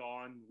 I'm week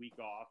on, week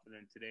off, and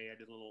then today I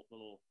did a little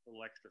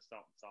extra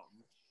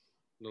something.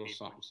 Little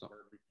something.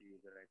 Barbecue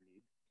that I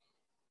need.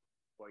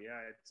 Well,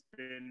 yeah, it's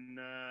been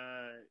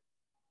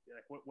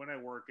like when I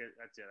work,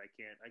 that's it. I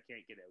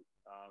can't get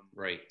out.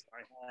 Right.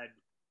 I had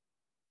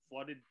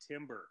flooded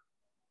timber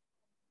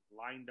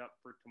lined up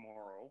for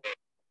tomorrow.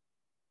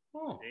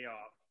 Oh. Day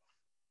off.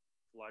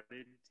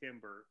 Flooded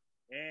timber,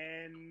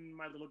 and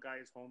my little guy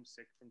is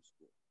homesick from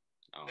school.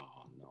 Oh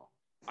no!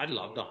 I'd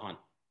love to hunt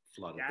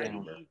flooded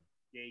timber.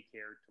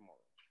 Daycare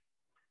tomorrow.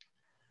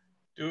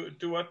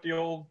 Do what the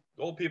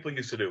old people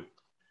used to do.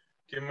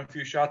 Give him a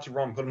few shots of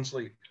rum, put him to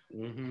sleep.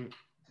 Mm-hmm.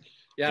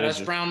 Yeah, that's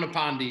frowned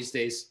upon these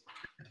days.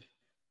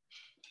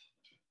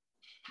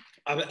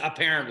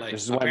 Apparently.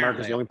 This is why Mark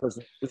is the only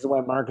person. This is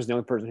why Mark is the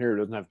only person here who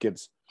doesn't have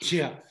kids.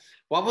 Yeah.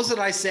 What was it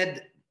I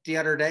said the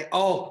other day?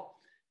 Oh,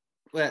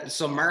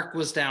 so Mark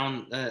was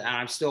down, and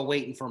I'm still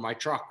waiting for my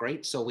truck,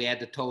 right? So we had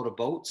to tow the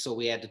boat. So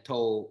we had to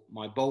tow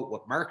my boat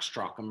with Mark's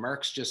truck, and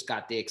Mark's just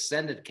got the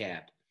extended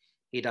cab.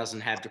 He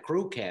doesn't have the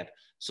crew cab.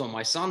 So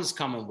my son's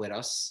coming with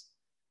us,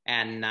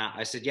 and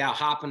I said, yeah,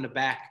 hop in the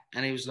back.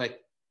 And he was like,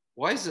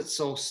 why is it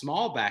so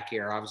small back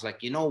here? I was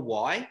like, you know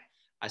why?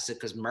 I said,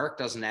 because Merc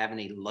doesn't have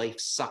any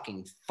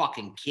life-sucking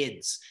fucking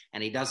kids,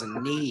 and he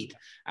doesn't need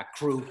a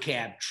crew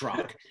cab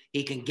truck.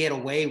 He can get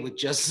away with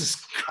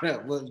just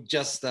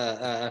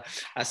a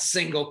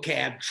single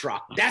cab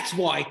truck. That's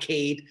why,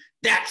 Cade.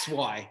 That's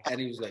why. And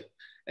he was like,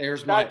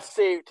 "There's my." That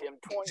saved him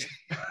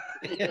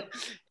 20.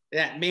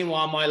 Yeah.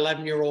 Meanwhile, my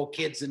 11-year-old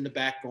kid's in the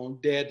back going,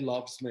 "Dad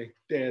loves me.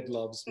 Dad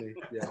loves me."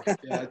 Yeah,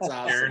 it's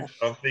awesome. Parent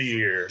of the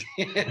year.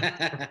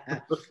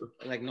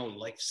 Like, no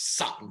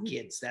life-sucking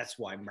kids. That's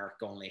why Merc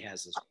only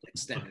has his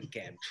extended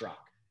cab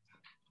truck.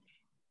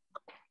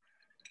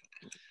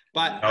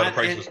 But no, the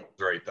price was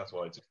great. That's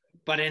why it's.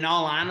 But in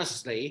all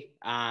honesty,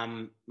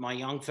 my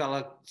young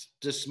fella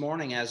this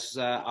morning, as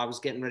I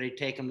was getting ready to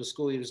take him to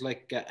school, he was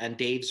like, and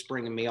Dave's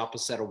bringing me up a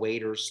set of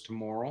waders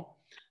tomorrow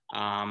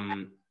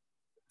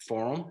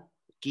for him.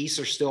 Geese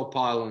are still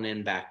piling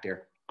in back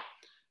there.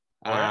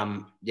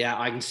 Yeah,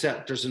 I can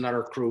set. There's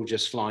another crew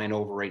just flying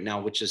over right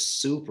now, which is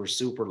super,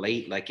 super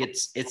late. Like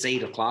it's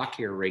 8 o'clock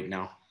here right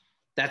now.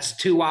 That's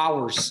 2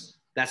 hours.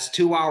 That's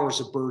 2 hours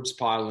of birds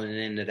piling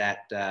into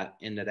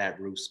that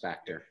roost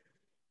back there.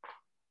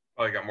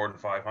 Oh, you got more than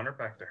 500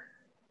 back there.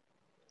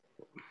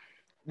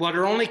 Well,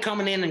 they're only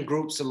coming in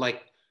groups of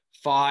like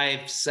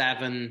 5,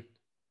 7.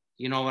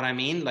 You know what I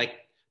mean? Like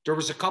there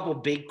was a couple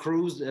big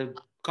crews, a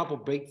couple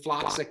big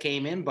flocks that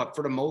came in, but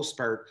for the most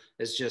part,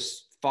 it's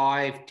just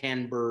 5,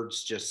 10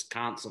 birds just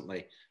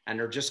constantly, and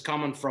they're just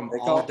coming from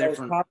all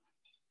different.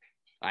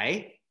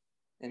 Right?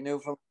 In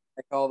Newfoundland,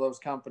 they call those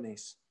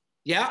companies.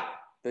 Yeah,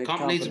 big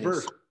companies of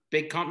birds.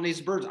 Big companies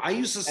of birds. I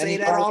used to say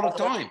that all the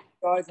time.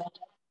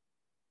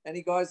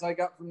 Any guys I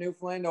got from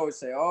Newfoundland always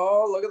say,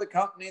 "Oh, look at the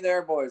company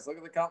there, boys. Look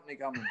at the company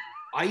coming."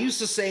 I used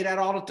to say that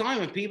all the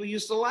time, and people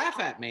used to laugh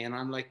at me, and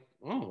I'm like,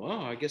 "Oh,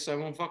 well, I guess I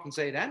won't fucking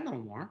say that no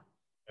more."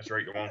 That's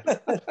right, you won't.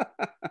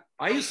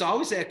 I used to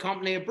always say a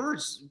company of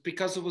birds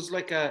because it was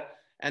like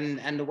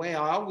and the way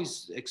I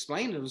always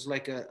explained it was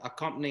like a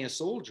company of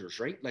soldiers,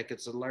 right? Like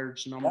it's a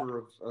large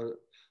number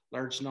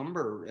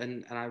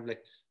and I'm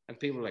like, and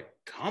people were like,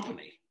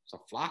 company? It's a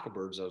flock of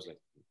birds. I was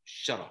like,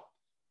 shut up,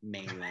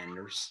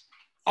 mainlanders,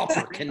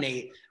 upper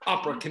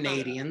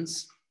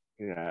Canadians.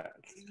 Yeah.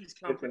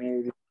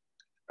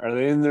 Are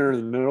they in there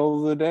in the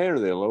middle of the day? Or are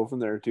they loafing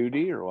there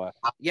 2D or what?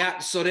 Yeah,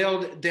 so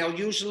they'll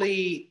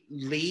usually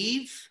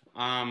leave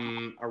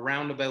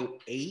around about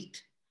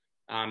 8,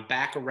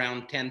 back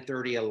around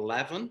 10:30,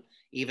 11.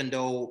 Even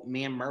though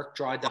me and Merc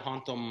tried to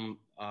hunt them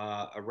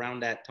around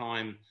that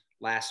time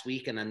last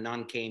week, and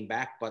none came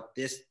back. But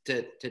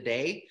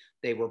today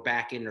they were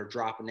back in there,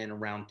 dropping in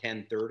around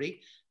 10:30.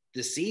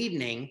 This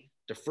evening,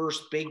 the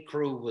first big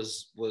crew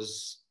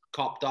was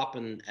copped up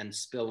and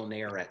spilling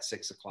air at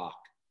 6 o'clock.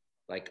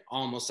 Like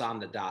almost on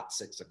the dot,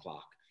 6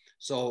 o'clock.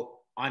 So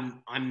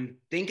I'm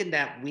thinking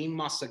that we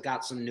must have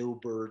got some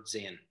new birds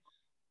in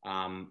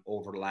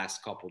over the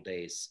last couple of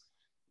days,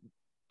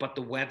 but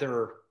the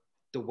weather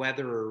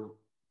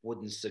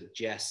wouldn't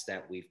suggest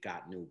that we've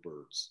got new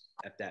birds,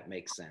 if that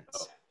makes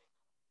sense.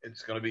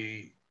 It's going to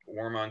be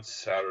warm on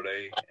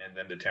Saturday, and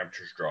then the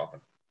temperature's dropping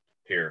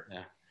here.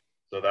 Yeah.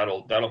 So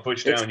that'll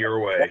push down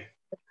your way,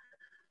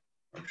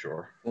 I'm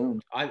sure.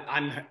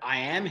 I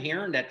am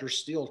hearing that there's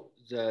still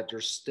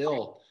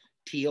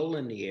teal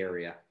in the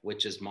area,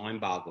 which is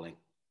mind-boggling.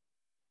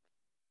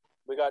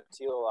 We got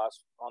teal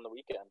on the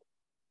weekend.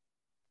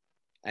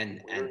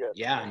 And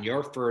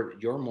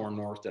you're more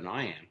north than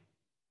I am.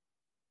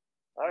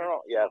 I don't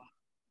know. Yeah.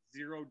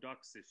 0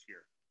 ducks this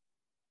year.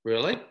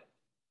 Really?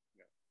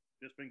 Yeah.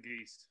 Just been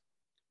geese.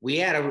 We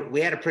had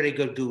a pretty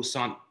good goose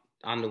hunt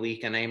on the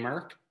weekend, eh,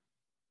 Mark?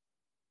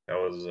 That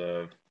was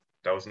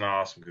an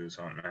awesome goose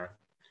hunt, man.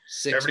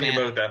 Everything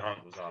about that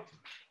hunt was awesome.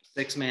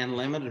 6-man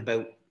limit,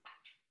 about,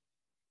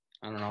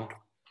 I don't know,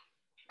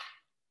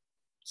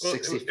 well,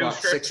 60. It was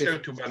stretched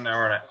out to about an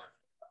hour and a half.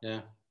 Yeah.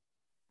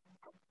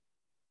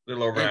 A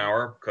little over an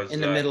hour, because in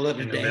the middle of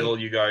the day. Middle,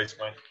 you guys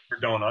went for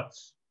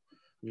donuts,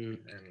 and we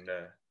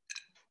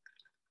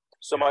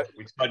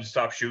had to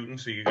stop shooting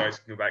so you guys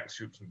can go back and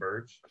shoot some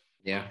birds.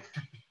 Yeah.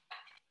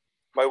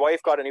 My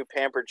wife got a new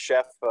Pampered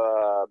Chef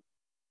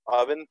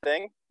oven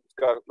thing. It's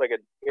got like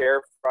an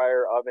air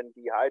fryer oven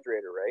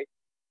dehydrator, right?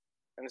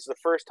 And this is the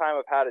first time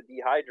I've had a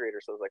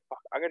dehydrator, so I was like,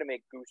 fuck, I'm gonna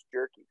make goose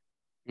jerky.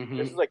 Mm-hmm.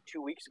 This is like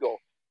 2 weeks ago,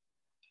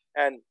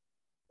 and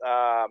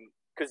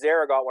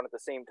Kazera got one at the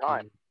same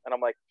time, and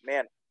I'm like,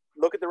 man,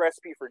 look at the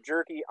recipe for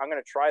jerky. I'm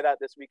gonna try that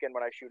this weekend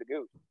when I shoot a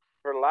goose.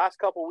 For the last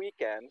couple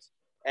weekends,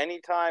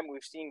 anytime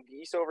we've seen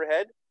geese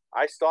overhead,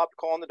 I stopped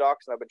calling the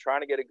ducks, and I've been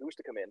trying to get a goose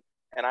to come in,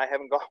 and I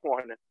haven't got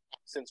one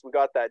since we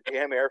got that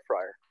damn air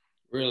fryer.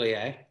 Really,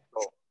 eh?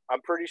 So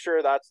I'm pretty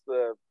sure that's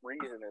the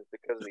reason, is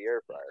because of the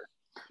air fryer.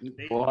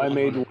 Well, I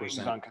made wings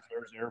on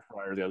Kazera's air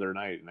fryer the other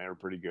night, and they were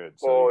pretty good.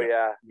 So you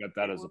got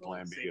that as a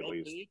plan B at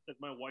least.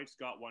 My wife's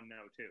got one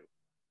now too.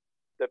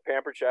 The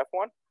Pampered Chef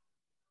one?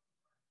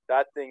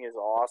 That thing is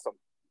awesome.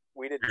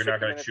 We did. You're not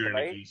going to shoot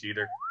any geese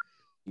either.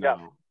 No.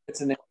 Yeah,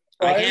 it's an.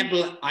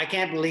 I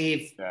can't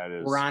believe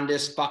we're on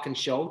this fucking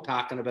show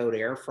talking about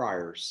air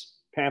fryers.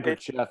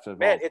 Pampered Chef.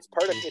 Man, it's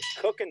part of it's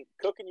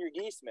cooking your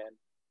geese, man.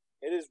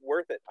 It is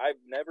worth it. I've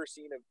never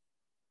seen a.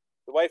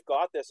 The wife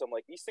got this. I'm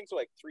like, these things are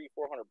like $300-400.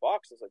 I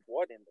was like,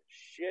 what in the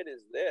shit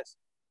is this?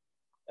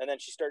 And then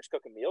she starts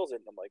cooking meals in.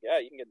 I'm like, yeah,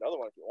 you can get another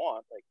one if you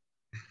want. Like,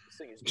 this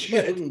thing is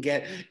good.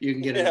 You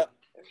can get it.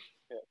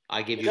 Yeah.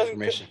 I give you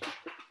permission.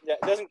 Yeah,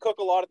 it doesn't cook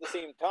a lot at the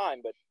same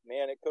time, but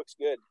man, it cooks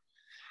good.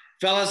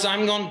 Fellas,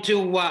 I'm going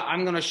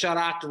to shut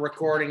off the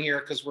recording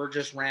here because we're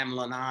just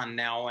rambling on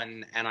now,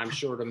 and I'm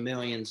sure the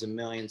millions and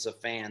millions of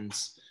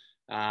fans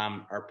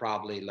are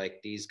probably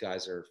like, these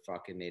guys are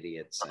fucking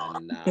idiots,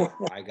 and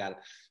I gotta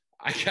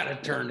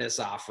turn this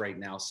off right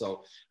now.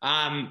 So,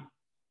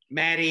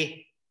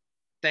 Maddie,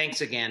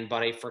 thanks again,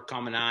 buddy, for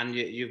coming on.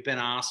 You've been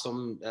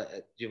awesome.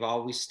 You've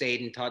always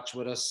stayed in touch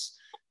with us,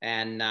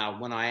 and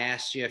when I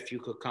asked you if you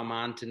could come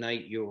on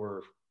tonight, you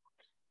were.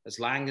 As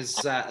long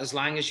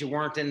as you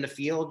weren't in the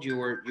field, you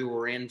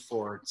were in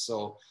for it.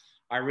 So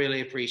I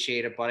really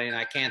appreciate it, buddy, and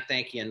I can't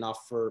thank you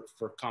enough for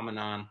coming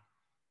on.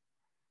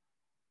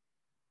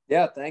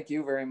 Yeah, thank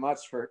you very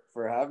much for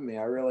having me.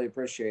 I really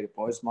appreciate it,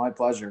 boys. My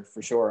pleasure,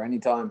 for sure.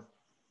 Anytime.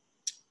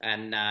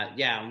 And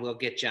yeah, we'll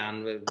get you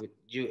on.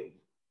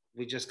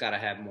 We just got to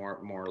have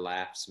more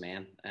laughs,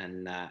 man.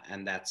 And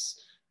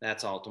that's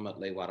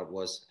ultimately what it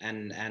was.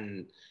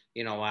 And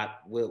you know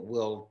what?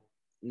 We'll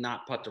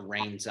not put the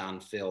reins on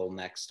Phil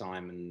next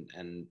time,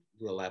 and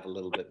we'll have a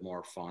little bit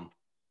more fun.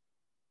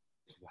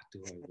 What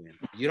do I win?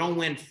 You don't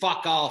win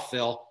fuck all,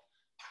 Phil.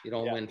 You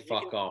don't win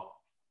fuck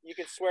all. You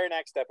can swear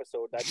next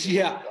episode. That's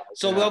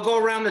So we'll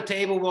go around the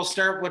table. We'll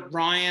start with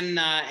Brian.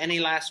 Any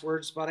last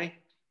words, buddy?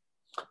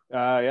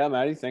 Yeah,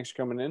 Maddie, thanks for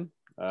coming in.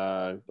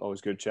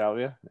 Always good to chat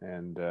with you,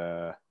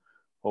 and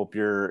hope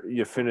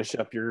you finish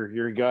up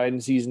your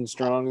guiding season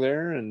strong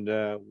there, and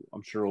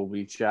I'm sure we'll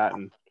be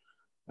chatting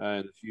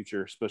in the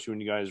future, especially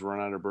when you guys run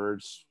out of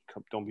birds.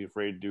 Don't be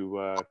afraid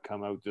to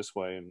come out this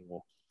way, and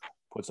we'll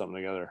put something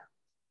together.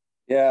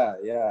 Yeah,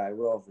 I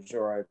will for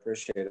sure. I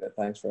appreciate it.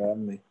 Thanks for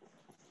having me.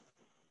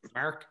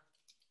 Mark?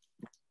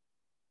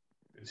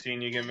 Good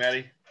seeing you again,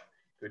 Maddie.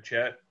 Good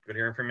chat. Good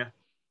hearing from you.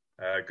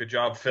 Good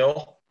job,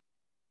 Phil.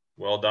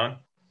 Well done.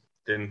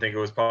 Didn't think it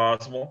was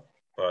possible,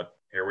 but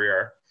here we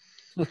are.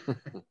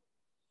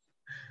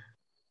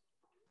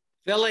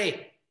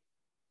 Philly?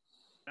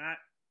 Matt,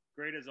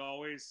 great as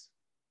always.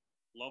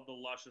 Love the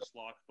luscious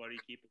locks, buddy.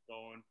 Keep it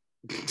going.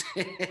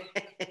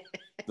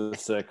 The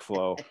sick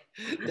flow.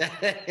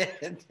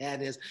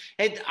 That is.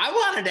 Hey, I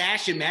wanted to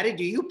ask you, Matty,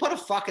 do you put a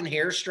fucking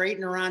hair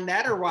straightener on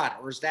that or what?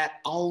 Or is that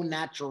au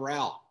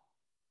naturel?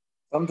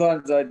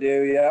 Sometimes I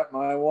do, yeah.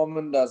 My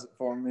woman does it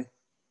for me.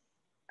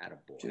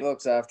 Attaboy. She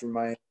looks after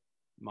my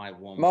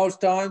woman.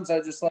 Most times I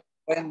just let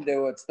the wind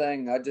do its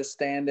thing. I just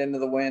stand into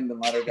the wind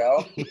and let her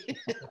go.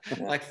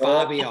 Like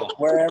Fabio.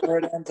 Wherever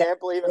it ends. Can't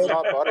believe it's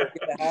not butter.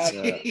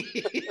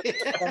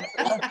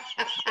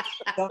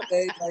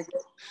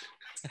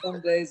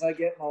 Some days I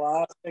get an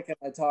elastic and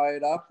I tie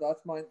it up.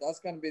 That's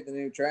going to be the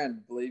new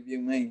trend. Believe you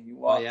me. You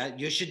watch. Oh yeah,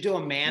 you should do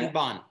a man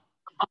bun.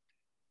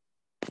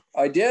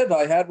 I did.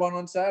 I had one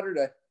on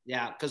Saturday.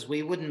 Yeah, because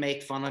we wouldn't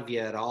make fun of you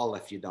at all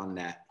if you done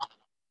that.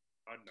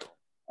 I know.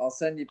 I'll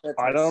send you pictures.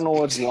 I don't know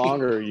what's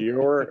longer,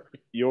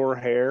 your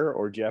hair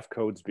or Jeff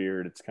Coates'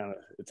 beard.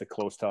 It's a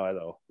close tie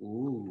though.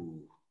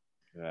 Ooh.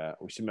 Yeah,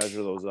 we should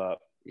measure those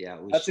up. Yeah,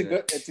 it's a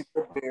good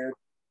beard.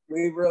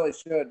 We really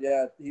should.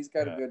 Yeah, he's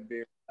got a good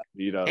beard.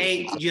 He does.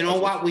 Hey, you know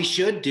what we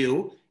should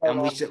do?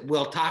 And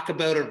we'll talk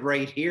about it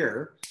right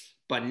here.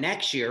 But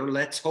next year,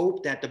 let's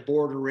hope that the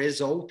border is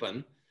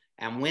open.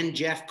 And when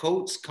Jeff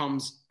Coates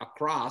comes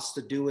across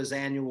to do his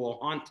annual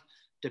hunt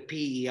to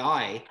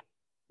PEI,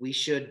 we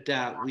should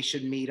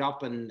meet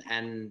up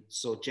and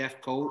so Jeff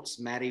Coates,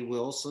 Matty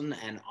Wilson,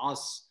 and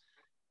us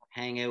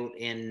hang out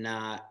in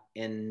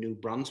New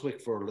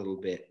Brunswick for a little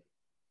bit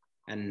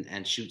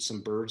and shoot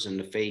some birds in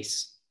the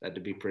face.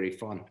 That'd be pretty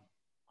fun.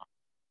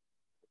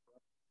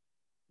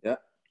 Yeah,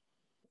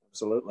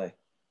 absolutely.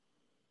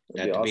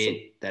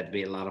 That'd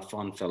be a lot of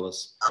fun,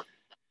 fellas.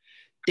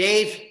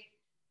 Dave.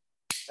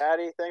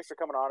 Patty, thanks for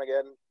coming on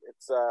again.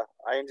 It's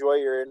I enjoy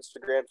your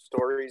Instagram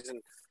stories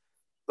and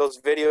those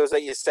videos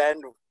that you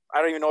send. I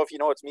don't even know if you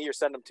know it's me you're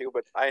sending them to,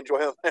 but I enjoy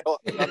them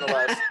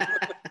nonetheless.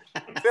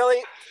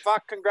 Philly,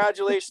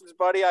 congratulations,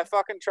 buddy. I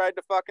fucking tried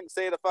to fucking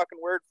say the fucking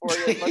word for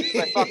you as much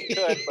as I fucking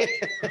could,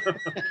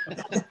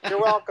 but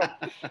you're welcome,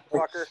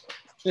 fucker.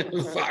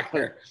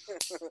 Fucker.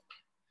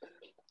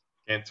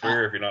 Can't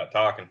swear if you're not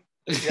talking.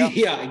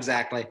 Yeah,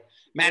 exactly.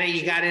 Matty,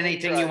 you got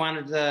anything you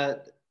wanted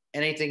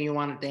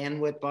to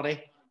end with,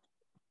 buddy?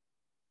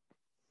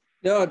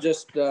 No,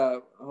 just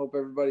hope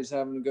everybody's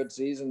having a good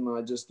season.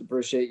 I just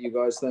appreciate you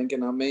guys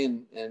thinking of me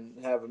and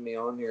having me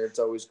on here. It's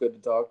always good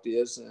to talk to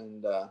you.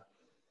 And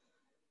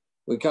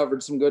we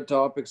covered some good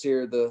topics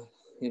here.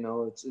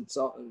 It's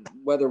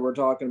whether we're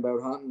talking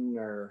about hunting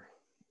or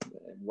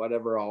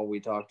whatever, all we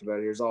talked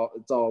about here it's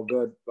all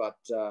good. But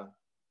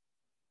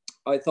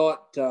I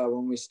thought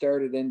when we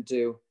started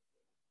into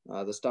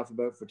the stuff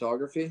about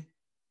photography,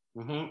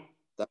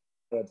 that's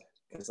good.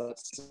 Because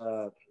that's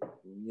that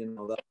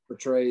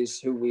portrays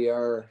who we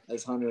are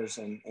as hunters,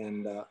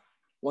 and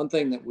one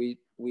thing that we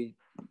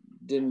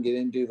didn't get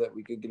into that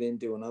we could get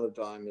into another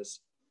time is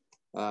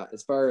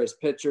as far as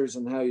pictures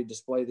and how you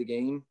display the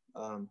game.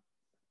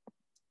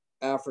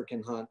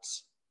 African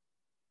hunts,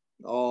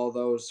 all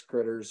those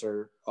critters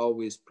are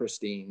always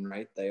pristine,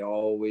 right? They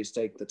always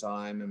take the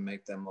time and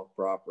make them look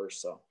proper.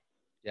 So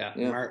yeah.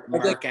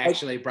 Mark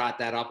actually brought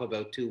that up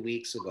about 2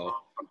 weeks ago.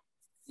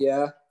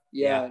 Yeah.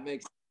 It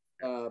makes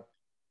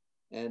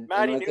and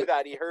Maddie and knew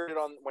that. He heard it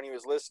on when he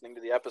was listening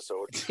to the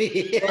episode.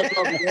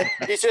 Yeah.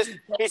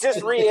 he's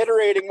just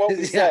reiterating what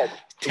we said.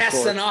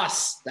 Testing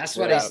us. That's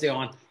what he's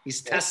doing.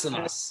 He's testing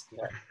us.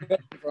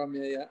 From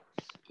you,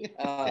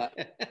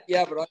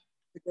 yeah. But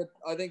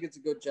I think it's a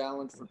good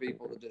challenge for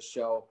people to just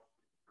show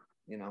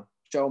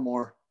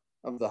more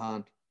of the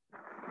hunt.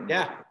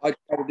 Yeah. I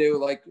try to do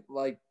like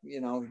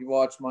you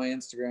watch my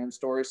Instagram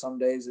story. Some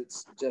days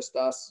it's just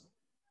us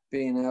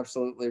being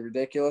absolutely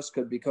ridiculous.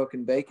 Could be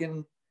cooking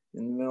bacon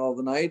in the middle of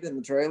the night in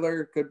the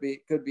trailer. Could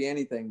be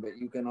anything, but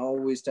you can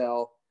always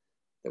tell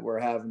that we're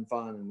having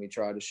fun, and we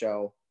try to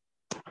show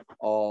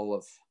all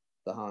of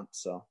the hunt.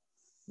 So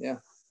yeah,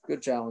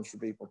 good challenge for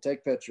people.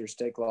 Take pictures,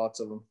 take lots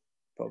of them,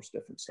 post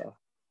different stuff.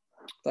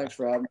 Thanks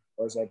for having me,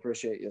 boys. I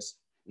appreciate you.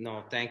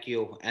 No, thank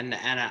you. And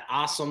an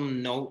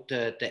awesome note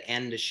to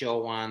end the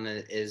show on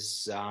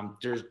is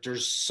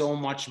there's so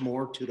much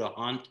more to the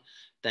hunt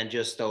than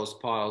just those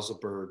piles of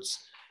birds.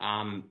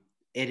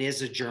 It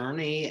is a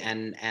journey,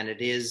 and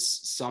it is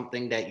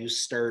something that you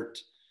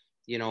start,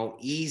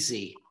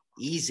 easy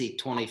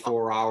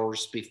 24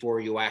 hours before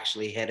you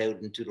actually head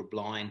out into the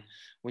blind.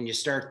 When you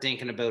start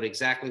thinking about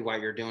exactly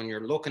what you're doing,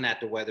 you're looking at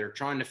the weather,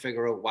 trying to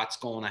figure out what's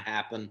going to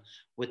happen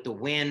with the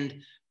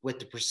wind, with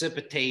the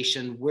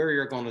precipitation, where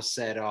you're going to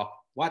set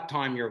up, what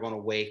time you're going to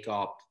wake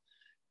up,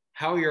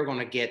 how you're going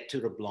to get to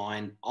the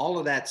blind. All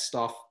of that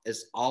stuff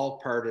is all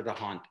part of the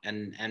hunt.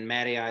 And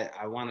Matty,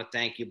 I want to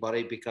thank you,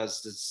 buddy,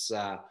 because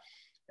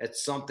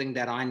it's something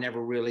that I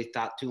never really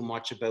thought too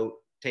much about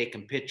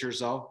taking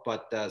pictures of,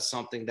 but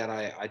something that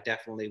I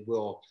definitely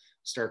will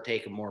start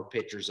taking more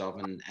pictures of,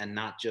 and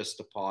not just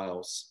the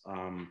piles.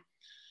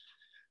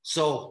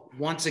 So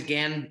once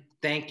again,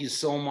 thank you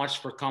so much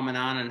for coming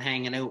on and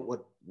hanging out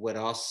with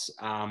us.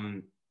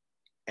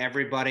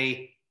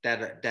 Everybody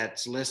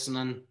that's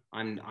listening,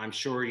 I'm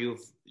sure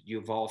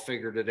you've all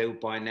figured it out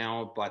by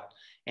now, but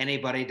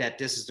anybody that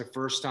this is the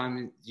first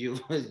time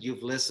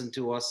you've listened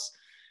to us,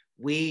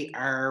 we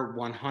are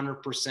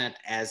 100%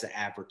 as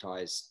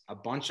advertised. A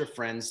bunch of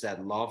friends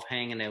that love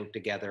hanging out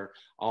together,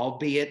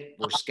 albeit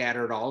we're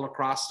scattered all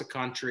across the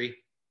country.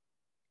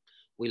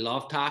 We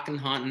love talking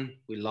hunting.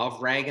 We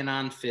love ragging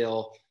on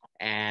Phil,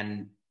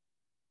 and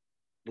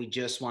we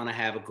just want to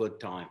have a good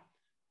time.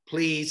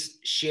 Please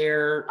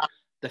share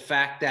the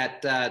fact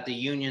that the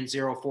Union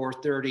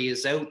 0430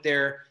 is out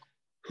there,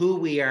 who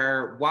we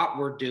are, what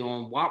we're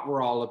doing, what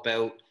we're all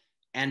about.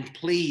 And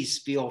please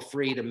feel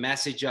free to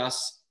message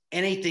us.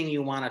 Anything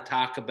you want to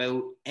talk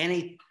about,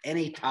 any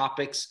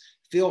topics,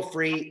 feel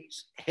free,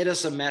 hit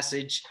us a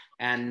message,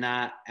 and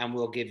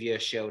we'll give you a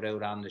shout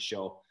out on the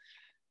show.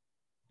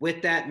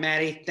 With that,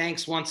 Matty,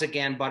 thanks once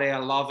again, buddy. I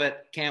love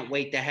it. Can't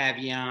wait to have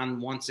you on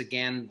once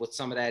again with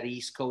some of that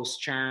East Coast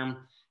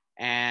charm.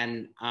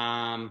 And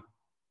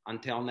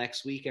until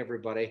next week,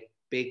 everybody,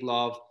 big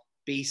love,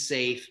 be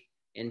safe,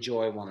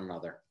 enjoy one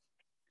another.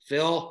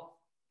 Phil,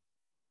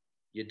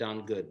 you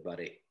done good,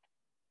 buddy.